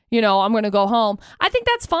drink, I'm going to go home. I think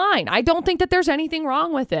that's fine. I don't think that there's anything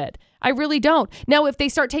wrong with it. I really don't. Now, if they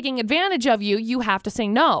start taking advantage of you, you have to say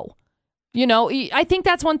no. I think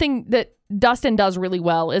that's one thing that Dustin does really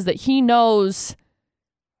well is that he knows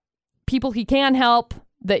people he can help,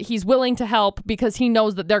 that he's willing to help because he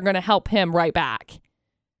knows that they're going to help him right back.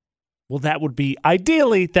 Well, that would be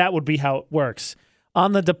how it works.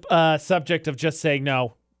 On the subject of just saying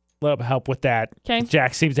no, let help with that. Okay.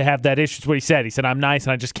 Jack seems to have that issue. That's what he said. He said, I'm nice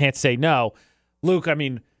and I just can't say no. Luke, I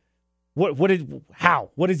mean, what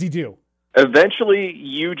does he do? Eventually,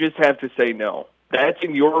 you just have to say no. That's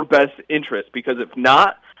in your best interest because if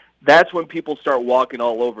not, that's when people start walking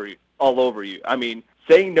all over you. I mean,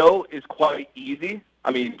 saying no is quite easy.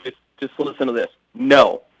 I mean, just listen to this.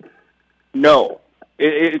 No.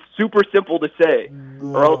 It's super simple to say,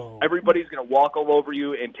 or else everybody's going to walk all over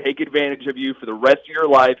you and take advantage of you for the rest of your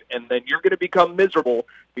life, and then you're going to become miserable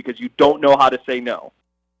because you don't know how to say no.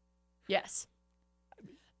 Yes.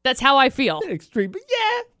 That's how I feel. Extreme, but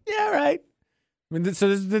yeah, right. I mean,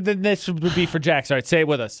 so this would be for Jax. All right, say it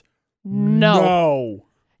with us. No.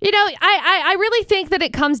 You know, I really think that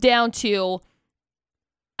it comes down to,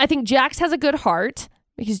 I think Jax has a good heart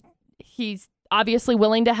because he's obviously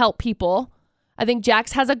willing to help people. I think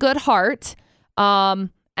Jax has a good heart. And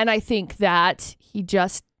I think that he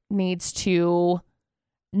just needs to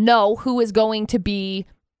know who is going to be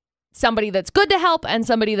somebody that's good to help and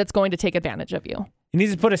somebody that's going to take advantage of you. He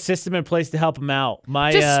needs to put a system in place to help him out.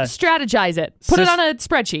 Just strategize it. Put it on a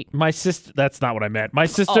spreadsheet. My sister, that's not what I meant. My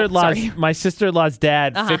sister-in-law's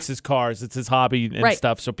dad fixes cars. It's his hobby and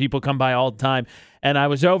stuff. So people come by all the time. And I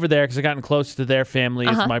was over there because I gotten close to their family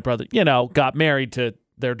as my brother, got married to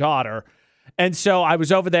their daughter. And so I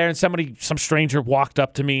was over there and some stranger walked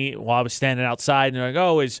up to me while I was standing outside and they're like,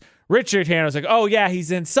 "Oh, is Richard here?" And I was like, "Oh yeah,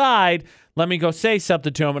 he's inside. Let me go say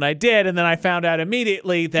something to him." And I did. And then I found out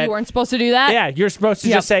immediately that you weren't supposed to do that. Yeah, you're supposed to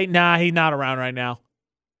just say, "Nah, he's not around right now."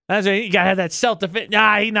 You gotta have that self-defense.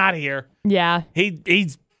 Nah, he's not here. Yeah.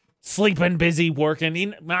 He's sleeping, busy, working.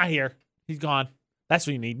 He's not here. He's gone. That's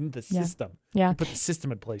what you need, the system. Yeah. Put the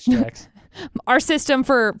system in place, Jax. Our system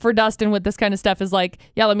for Dustin with this kind of stuff is like,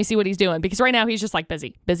 let me see what he's doing. Because right now he's just like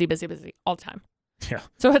busy all the time. Yeah.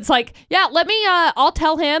 So it's like, let me, I'll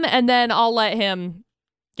tell him and then I'll let him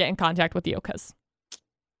get in contact with you because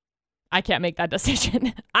I can't make that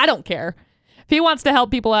decision. I don't care. If he wants to help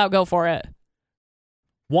people out, go for it.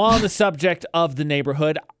 While on the subject of the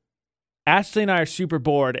neighborhood, Ashley and I are super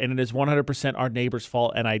bored and it is 100% our neighbor's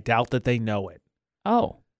fault and I doubt that they know it.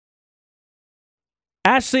 Oh.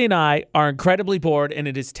 Ashley and I are incredibly bored, and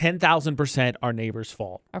it is 10,000% our neighbor's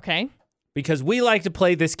fault. Okay. Because we like to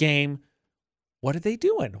play this game. What are they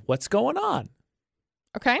doing? What's going on?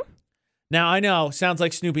 Okay. Now, I know, sounds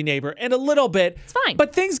like Snoopy Neighbor, and a little bit. It's fine.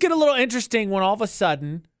 But things get a little interesting when all of a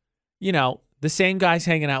sudden, the same guy's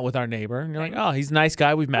hanging out with our neighbor, and you're like, oh, he's a nice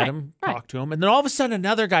guy. We've met him, talked to him. And then all of a sudden,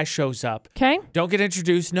 another guy shows up. Okay. Don't get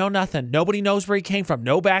introduced, no nothing. Nobody knows where he came from,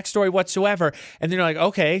 no backstory whatsoever. And then you're like,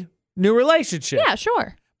 okay, new relationship. Yeah,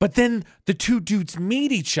 sure. But then the two dudes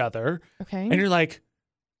meet each other. Okay. And you're like,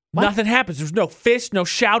 nothing happens. There's no fist, no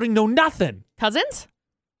shouting, no nothing. Cousins?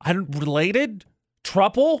 Related?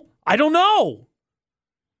 Trouble? I don't know.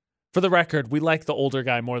 For the record, we like the older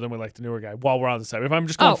guy more than we like the newer guy while we're on the side. If I'm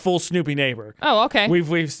just going full Snoopy Neighbor. Oh, okay.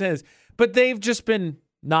 We've said, but they've just been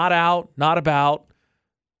not out, not about,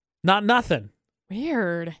 not nothing.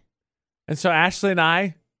 Weird. And so Ashley and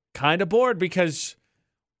I kind of bored because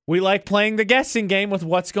we like playing the guessing game with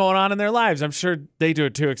what's going on in their lives. I'm sure they do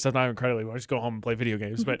it too, except I'm incredibly bored. I just go home and play video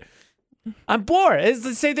games. But I'm bored. It's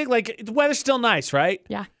the same thing. Like, the weather's still nice, right?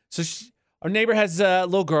 Yeah. So our neighbor has a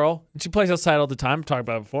little girl, and she plays outside all the time. I've talked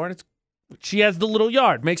about it before. And she has the little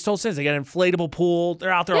yard. Makes total sense. They got an inflatable pool.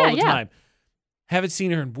 They're out there all the time. Haven't seen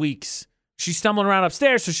her in weeks. She's stumbling around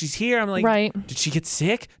upstairs, so she's here. I'm like, Did she get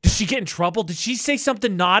sick? Did she get in trouble? Did she say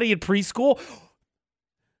something naughty in preschool?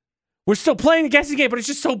 We're still playing the guessing game, but it's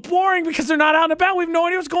just so boring because they're not out and about. We have no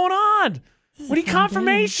idea what's going on. What do you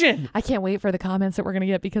confirmation? I can't wait for the comments that we're going to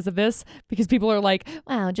get because of this, because people are like,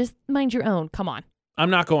 wow, just mind your own. Come on. I'm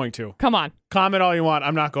not going to. Come on. Comment all you want.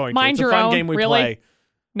 I'm not going to. Mind it's a fun game we really? play.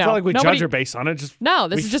 No. It's not like we judge her based on it.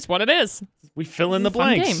 This is just what it is. We fill in the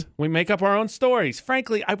blanks. We make up our own stories.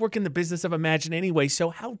 Frankly, I work in the business of imagine anyway, so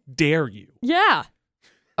how dare you? Yeah.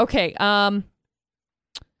 Okay.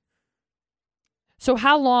 So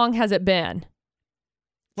how long has it been?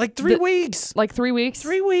 Like 3 weeks. Like 3 weeks?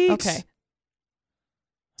 3 weeks. Okay.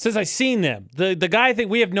 Since I seen them. The guy I think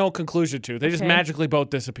we have no conclusion to. They just magically both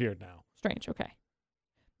disappeared now. Strange. Okay.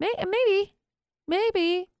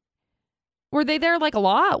 Maybe. Were they there like a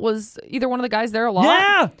lot? Was either one of the guys there a lot?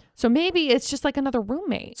 Yeah. So maybe it's just like another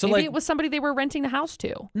roommate. So maybe it was somebody they were renting the house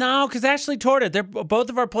to. No, because Ashley toured it. Both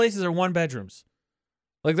of our places are 1 bedrooms.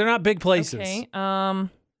 Like, they're not big places. Okay.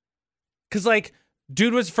 Because, like,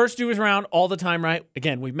 first dude was around all the time, right?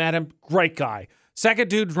 Again, we met him. Great guy. Second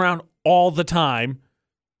dude's around all the time.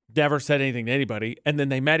 Never said anything to anybody. And then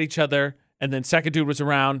they met each other. And then second dude was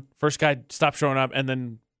around. First guy stopped showing up. And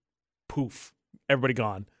then poof, everybody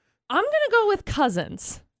gone. I'm going to go with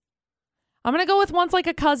cousins. I'm going to go with one's like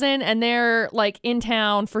a cousin and they're like in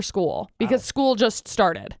town for school because school just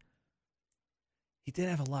started. He did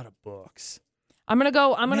have a lot of books. I'm gonna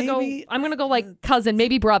go like cousin,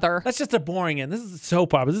 maybe brother. That's just a boring end. This is a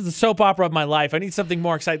soap opera. This is the soap opera of my life. I need something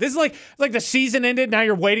more exciting. This is like the season ended. Now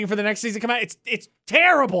you're waiting for the next season to come out. It's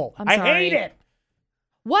terrible. I'm I sorry. hate it.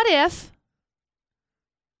 What if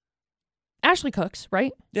Ashley cooks,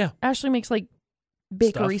 right? Yeah. Ashley makes like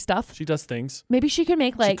bakery stuff. She does things. Maybe she could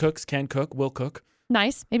make like she cooks, can cook, will cook.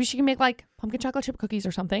 Nice. Maybe she can make like pumpkin chocolate chip cookies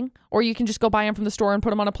or something. Or you can just go buy them from the store and put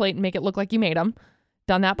them on a plate and make it look like you made them.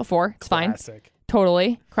 Done that before. It's Classic. fine.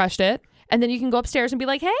 Totally. Crushed it. And then you can go upstairs and be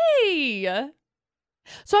like, hey.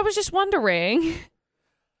 So I was just wondering.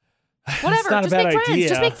 Whatever. Not Just a bad make friends. idea.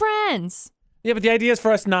 Just make friends. Yeah, but the idea is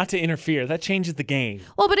for us not to interfere. That changes the game.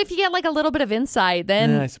 Well, but if you get like a little bit of insight,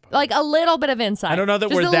 then I suppose. like a little bit of insight. I don't know that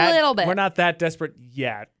just we're a that little bit. we're not that desperate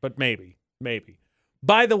yet, but maybe.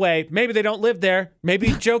 By the way, maybe they don't live there.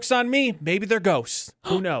 Maybe joke's on me. Maybe they're ghosts.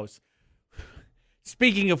 Who knows?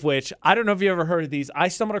 Speaking of which, I don't know if you ever heard of these. I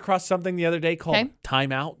stumbled across something the other day called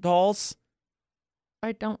timeout dolls.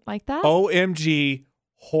 I don't like that. OMG,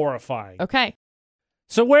 horrifying. Okay.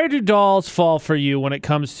 So where do dolls fall for you when it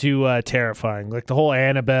comes to terrifying? Like the whole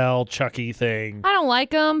Annabelle, Chucky thing. I don't like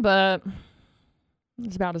them, but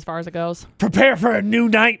it's about as far as it goes. Prepare for a new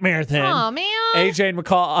nightmare then. Aw, man. AJ and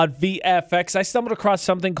McCall on VFX. I stumbled across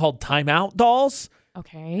something called timeout dolls.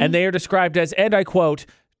 Okay. And they are described as, and I quote,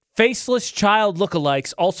 faceless child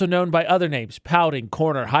lookalikes, also known by other names, pouting,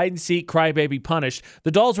 corner, hide and seek, crybaby, punished.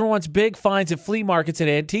 The dolls were once big finds at flea markets and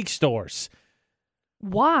antique stores.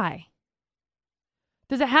 Why?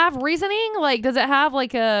 Does it have reasoning? Like, does it have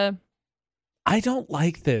like a... I don't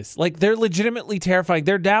like this. Like, they're legitimately terrifying.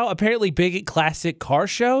 They're now apparently big at classic car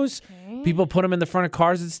shows. Okay. People put them in the front of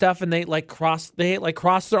cars and stuff, and they cross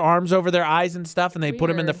their arms over their eyes and stuff, and they put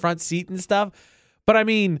them in the front seat and stuff. But I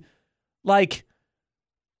mean, like,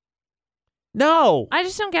 no. I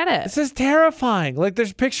just don't get it. This is terrifying. Like,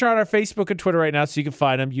 there's a picture on our Facebook and Twitter right now, so you can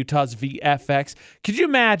find them, Utah's VFX. Could you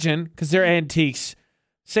imagine, because they're antiques,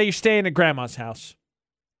 say you're staying at grandma's house,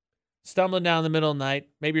 stumbling down in the middle of the night,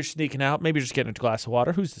 maybe you're sneaking out, maybe you're just getting a glass of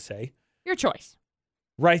water, who's to say? Your choice.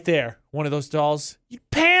 Right there, one of those dolls, you'd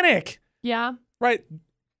panic. Yeah. Right,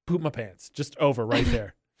 poop my pants, just over right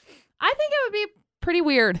there. I think it would be pretty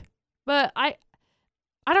weird, but I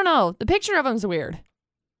don't know. The picture of him's weird.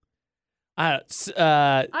 I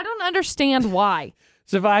don't understand why.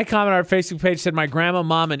 So if I comment on our Facebook page, said my grandma,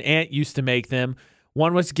 mom, and aunt used to make them.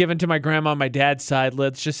 One was given to my grandma on my dad's side.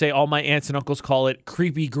 Let's just say all my aunts and uncles call it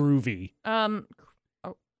creepy groovy.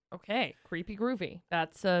 Okay, creepy groovy.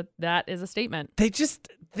 That is a statement.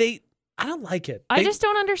 I don't like it. I just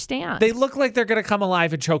don't understand. They look like they're going to come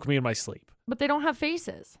alive and choke me in my sleep. But they don't have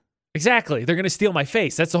faces. Exactly. They're going to steal my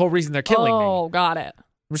face. That's the whole reason they're killing me. Oh, got it.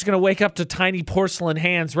 I'm just going to wake up to tiny porcelain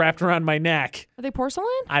hands wrapped around my neck. Are they porcelain?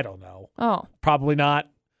 I don't know. Oh. Probably not.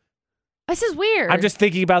 This is weird. I'm just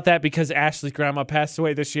thinking about that because Ashley's grandma passed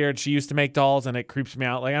away this year and she used to make dolls and it creeps me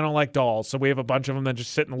out. Like, I don't like dolls. So we have a bunch of them that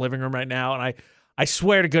just sit in the living room right now. And I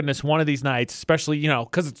swear to goodness, one of these nights, especially,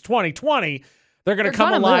 because it's 2020, they're going to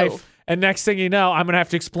come alive. Move. And next thing you know, I'm going to have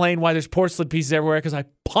to explain why there's porcelain pieces everywhere because I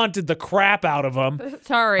punted the crap out of them.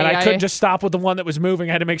 Sorry. And I couldn't just stop with the one that was moving.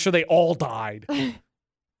 I had to make sure they all died.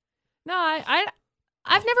 No,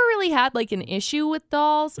 I've never really had like an issue with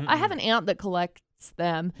dolls. Mm-mm. I have an aunt that collects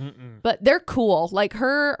them, Mm-mm. but they're cool. Like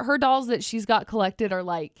her dolls that she's got collected are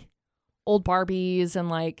like old Barbies and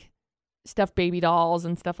like stuffed baby dolls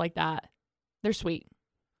and stuff like that. They're sweet.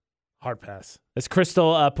 Hard pass. As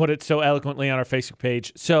Crystal put it so eloquently on our Facebook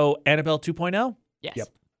page. So Annabelle 2.0? Yes. Yep.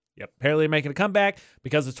 Apparently making a comeback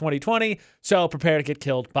because it's 2020. So prepare to get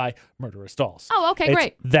killed by murderous dolls. Oh, okay, It's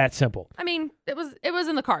great. that simple. I mean, it was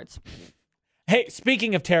in the cards. Hey,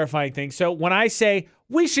 speaking of terrifying things, so when I say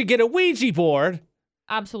we should get a Ouija board,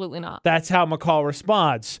 Absolutely not. that's how McCall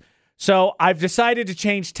responds. So I've decided to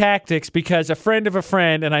change tactics because a friend of a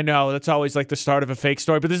friend, and I know that's always like the start of a fake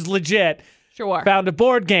story, but this is legit, Sure. found a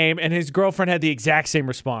board game and his girlfriend had the exact same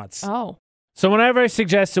response. Oh. So whenever I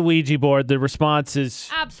suggest a Ouija board, the response is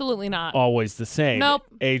Absolutely not. always the same. Nope.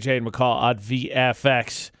 AJ and McCall on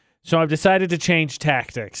VFX. So I've decided to change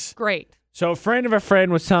tactics. Great. So a friend of a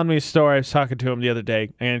friend was telling me a story. I was talking to him the other day.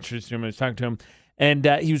 I introduced him. I was talking to him. And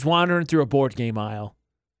he was wandering through a board game aisle.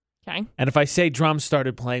 Okay. And if I say drums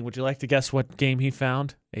started playing, would you like to guess what game he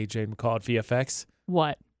found? AJ and McCall at VFX.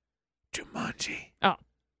 What? Jumanji. Oh.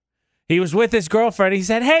 He was with his girlfriend. He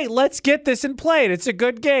said, hey, let's get this and play it. It's a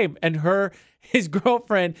good game. And his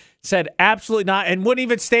girlfriend said absolutely not and wouldn't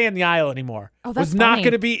even stay in the aisle anymore. Oh, that's was not funny.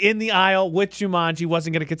 going to be in the aisle with Jumanji,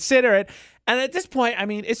 wasn't going to consider it. And at this point, I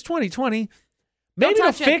mean, it's 2020. Maybe Don't to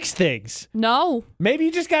touch it. fix things. No. Maybe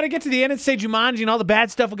you just got to get to the end and say Jumanji and all the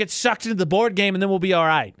bad stuff will get sucked into the board game and then we'll be all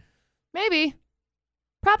right. Maybe.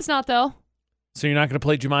 Perhaps not, though. So you're not going to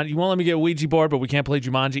play Jumanji? You won't let me get a Ouija board, but we can't play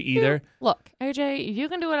Jumanji either? Look, AJ, you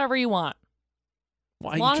can do whatever you want.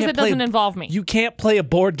 Why, As long as it doesn't involve me. You can't play a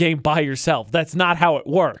board game by yourself. That's not how it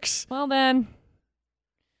works. Well, then,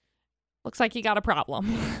 looks like you got a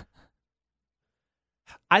problem.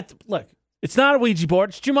 Look, it's not a Ouija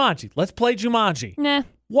board. It's Jumanji. Let's play Jumanji. Nah.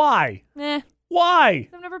 Why? Why?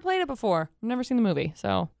 I've never played it before. I've never seen the movie,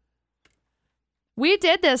 so. We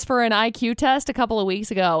did this for an IQ test a couple of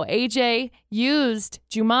weeks ago. AJ used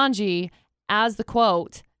Jumanji as the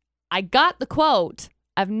quote. I got the quote.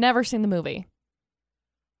 I've never seen the movie.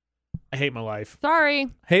 I hate my life. Sorry.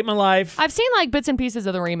 Hate my life. I've seen like bits and pieces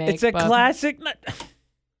of the remake. It's a classic.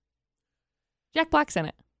 Jack Black's in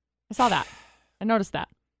it. I saw that. I noticed that.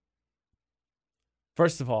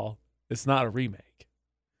 First of all, it's not a remake.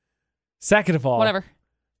 Second of all, Whatever.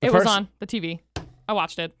 It was on the TV. I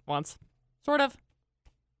watched it once. Sort of.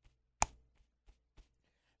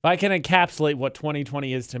 If I can encapsulate what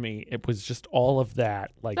 2020 is to me, it was just all of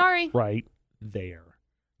that, like Sorry. right there.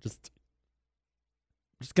 I'm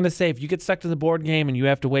just gonna say, if you get stuck to the board game and you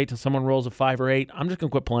have to wait till someone rolls a 5 or 8, I'm just gonna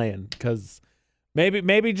quit playing because maybe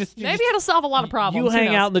it'll solve a lot of problems. You Who hang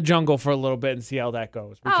knows? out in the jungle for a little bit and see how that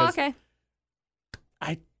goes. Oh, okay.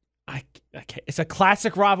 I it's a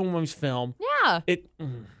classic Robin Williams film. Yeah.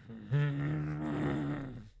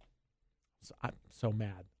 I'm so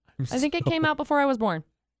mad. I think it came out before I was born.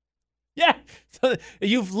 Yeah. So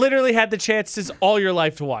you've literally had the chances all your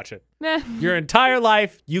life to watch it. Meh. Your entire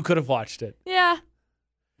life, you could have watched it. Yeah.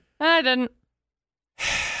 I didn't.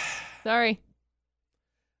 Sorry.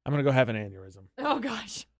 I'm going to go have an aneurysm. Oh,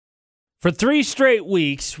 gosh. For 3 straight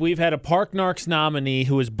weeks, we've had a Park Narcs nominee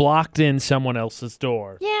who has blocked in someone else's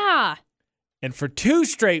door. Yeah. And for 2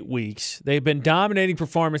 straight weeks, they've been dominating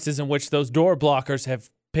performances in which those door blockers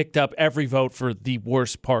have picked up every vote for the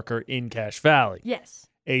worst Parker in Cache Valley. Yes.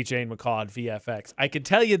 AJ and McCall and VFX. I can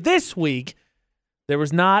tell you this week, there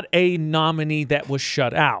was not a nominee that was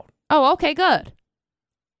shut out. Oh, okay, good.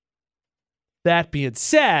 That being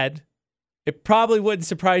said, it probably wouldn't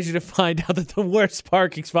surprise you to find out that the worst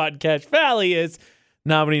parking spot in Cache Valley is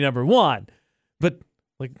nominee number 1. But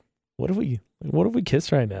like, what if we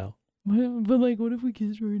kiss right now? What if we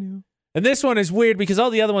kiss right now? And this one is weird because all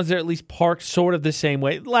the other ones are at least parked sort of the same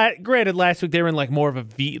way. Granted, last week they were in like more of a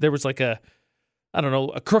V. There was like a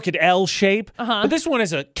crooked L shape. Uh-huh. But this one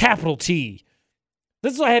is a capital T.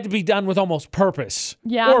 This one had to be done with almost purpose.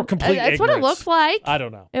 Yeah. Or complete That's ignorance. what it looked like. I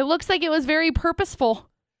don't know. It looks like it was very purposeful.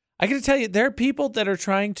 I got to tell you, there are people that are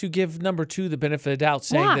trying to give number 2 the benefit of the doubt,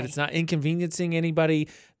 saying that it's not inconveniencing anybody.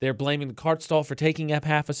 They're blaming the cart stall for taking up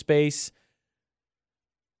half a space.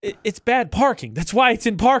 It's bad parking. That's why it's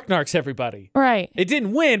in Park Narcs, everybody. Right. It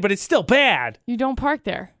didn't win, but it's still bad. You don't park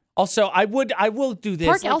there. Also, I will do this.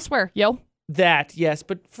 Park elsewhere, yo. That, yes,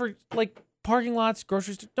 but for like parking lots,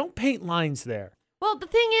 grocery stores, don't paint lines there. Well, the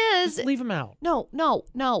thing is, Just leave them out. No.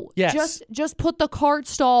 Yes. Just put the cart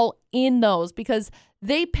stall in those because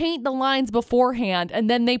they paint the lines beforehand and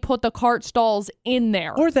then they put the cart stalls in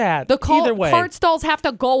there. Or that. Either way. Cart stalls have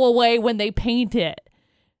to go away when they paint it.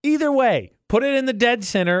 Either way, put it in the dead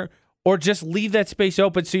center or just leave that space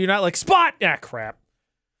open so you're not like, spot! Ah, crap.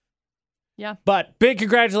 Yeah. But big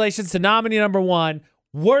congratulations to nominee number 1,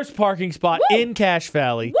 worst parking spot Woo! in Cache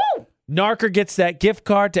Valley. Woo! Narker gets that gift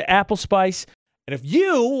card to Apple Spice. And if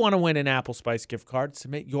you want to win an Apple Spice gift card,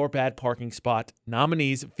 submit your bad parking spot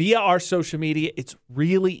nominees via our social media. It's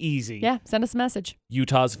really easy. Yeah, send us a message.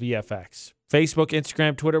 Utah's VFX. Facebook,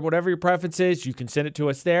 Instagram, Twitter, whatever your preference is, you can send it to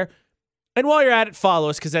us there. And while you're at it, follow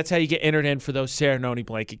us because that's how you get entered in for those ceremony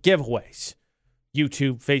blanket giveaways.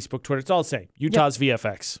 YouTube, Facebook, Twitter, it's all the same. Utah's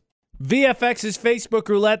VFX. VFX's Facebook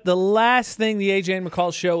Roulette, the last thing the AJ and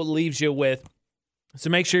McCall show leaves you with. So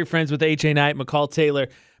make sure you're friends with AJ Knight, McCall Taylor,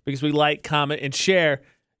 because we like, comment, and share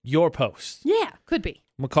your posts. Yeah, could be.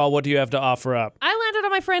 McCall, what do you have to offer up? I landed on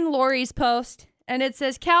my friend Lori's post, and it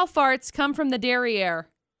says, cow farts come from the derriere.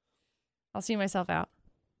 I'll see myself out.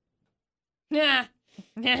 Yeah.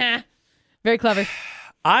 Very clever.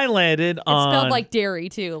 I landed on... It's spelled like dairy,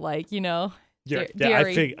 too. Like, you know, Yeah,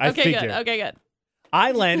 dairy. I figured. Okay, good.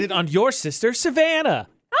 I landed on your sister, Savannah.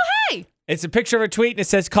 Oh, hey! It's a picture of a tweet, and it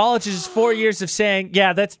says, college is 4 years of saying,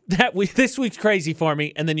 yeah, this week's crazy for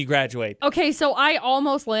me, and then you graduate. Okay, so I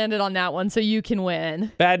almost landed on that one, so you can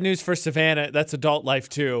win. Bad news for Savannah. That's adult life,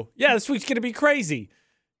 too. Yeah, this week's going to be crazy.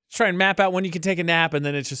 Try and map out when you can take a nap, and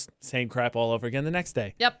then it's just same crap all over again the next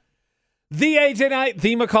day. Yep. The AJ Knight,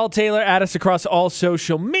 the McCall Taylor, add us across all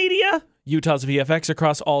social media. Utah's VFX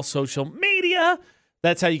across all social media.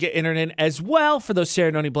 That's how you get entered in as well for those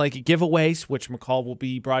ceremony blanket giveaways, which McCall will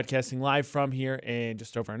be broadcasting live from here in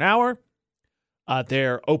just over an hour.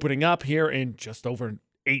 They're opening up here in just over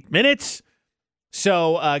 8 minutes.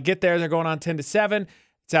 So get there. They're going on 10 to 7.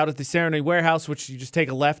 It's out at the Serenity Warehouse, which you just take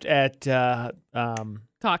a left at Cox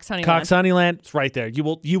Honeyland. Cox Honeyland. It's right there. You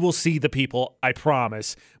will see the people, I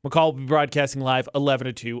promise. McCall will be broadcasting live 11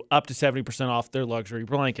 to 2, up to 70% off their luxury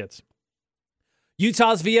blankets.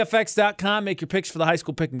 UtahsVFX.com. Make your picks for the high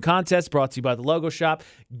school pick'em contest, brought to you by the Logo Shop.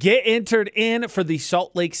 Get entered in for the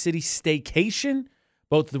Salt Lake City Staycation.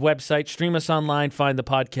 Both the website, stream us online, find the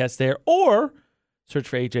podcast there, or search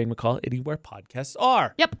for AJ and McCall anywhere podcasts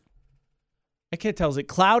are. Yep. I can't tell. Is it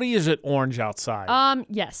cloudy or is it orange outside?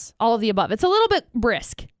 Yes. All of the above. It's a little bit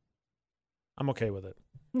brisk. I'm okay with it.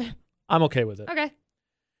 I'm okay with it. Okay.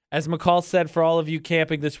 As McCall said, for all of you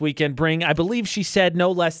camping this weekend, bring, I believe she said,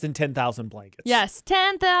 no less than 10,000 blankets. Yes,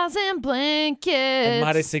 10,000 blankets. And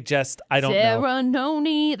might I suggest, I don't know.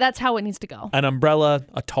 Serenoni. That's how it needs to go. An umbrella,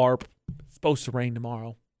 a tarp. It's supposed to rain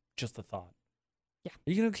tomorrow. Just a thought. Yeah.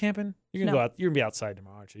 Are you going to go camping? You're going to No. go out. You're going to be outside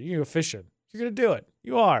tomorrow, aren't you? You're going to go fishing. You're going to do it.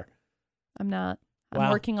 You are. I'm not. I'm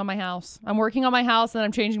Wow. working on my house. I'm working on my house, and then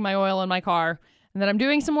I'm changing my oil in my car. And then I'm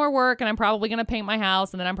doing some more work, and I'm probably going to paint my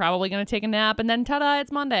house, and then I'm probably going to take a nap, and then ta-da,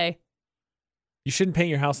 it's Monday. You shouldn't paint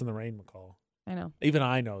your house in the rain, McCall. I know. Even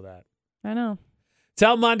I know that. I know. It's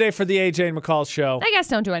out Monday for the AJ and McCall Show. I guess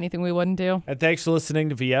don't do anything we wouldn't do. And thanks for listening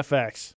to VFX.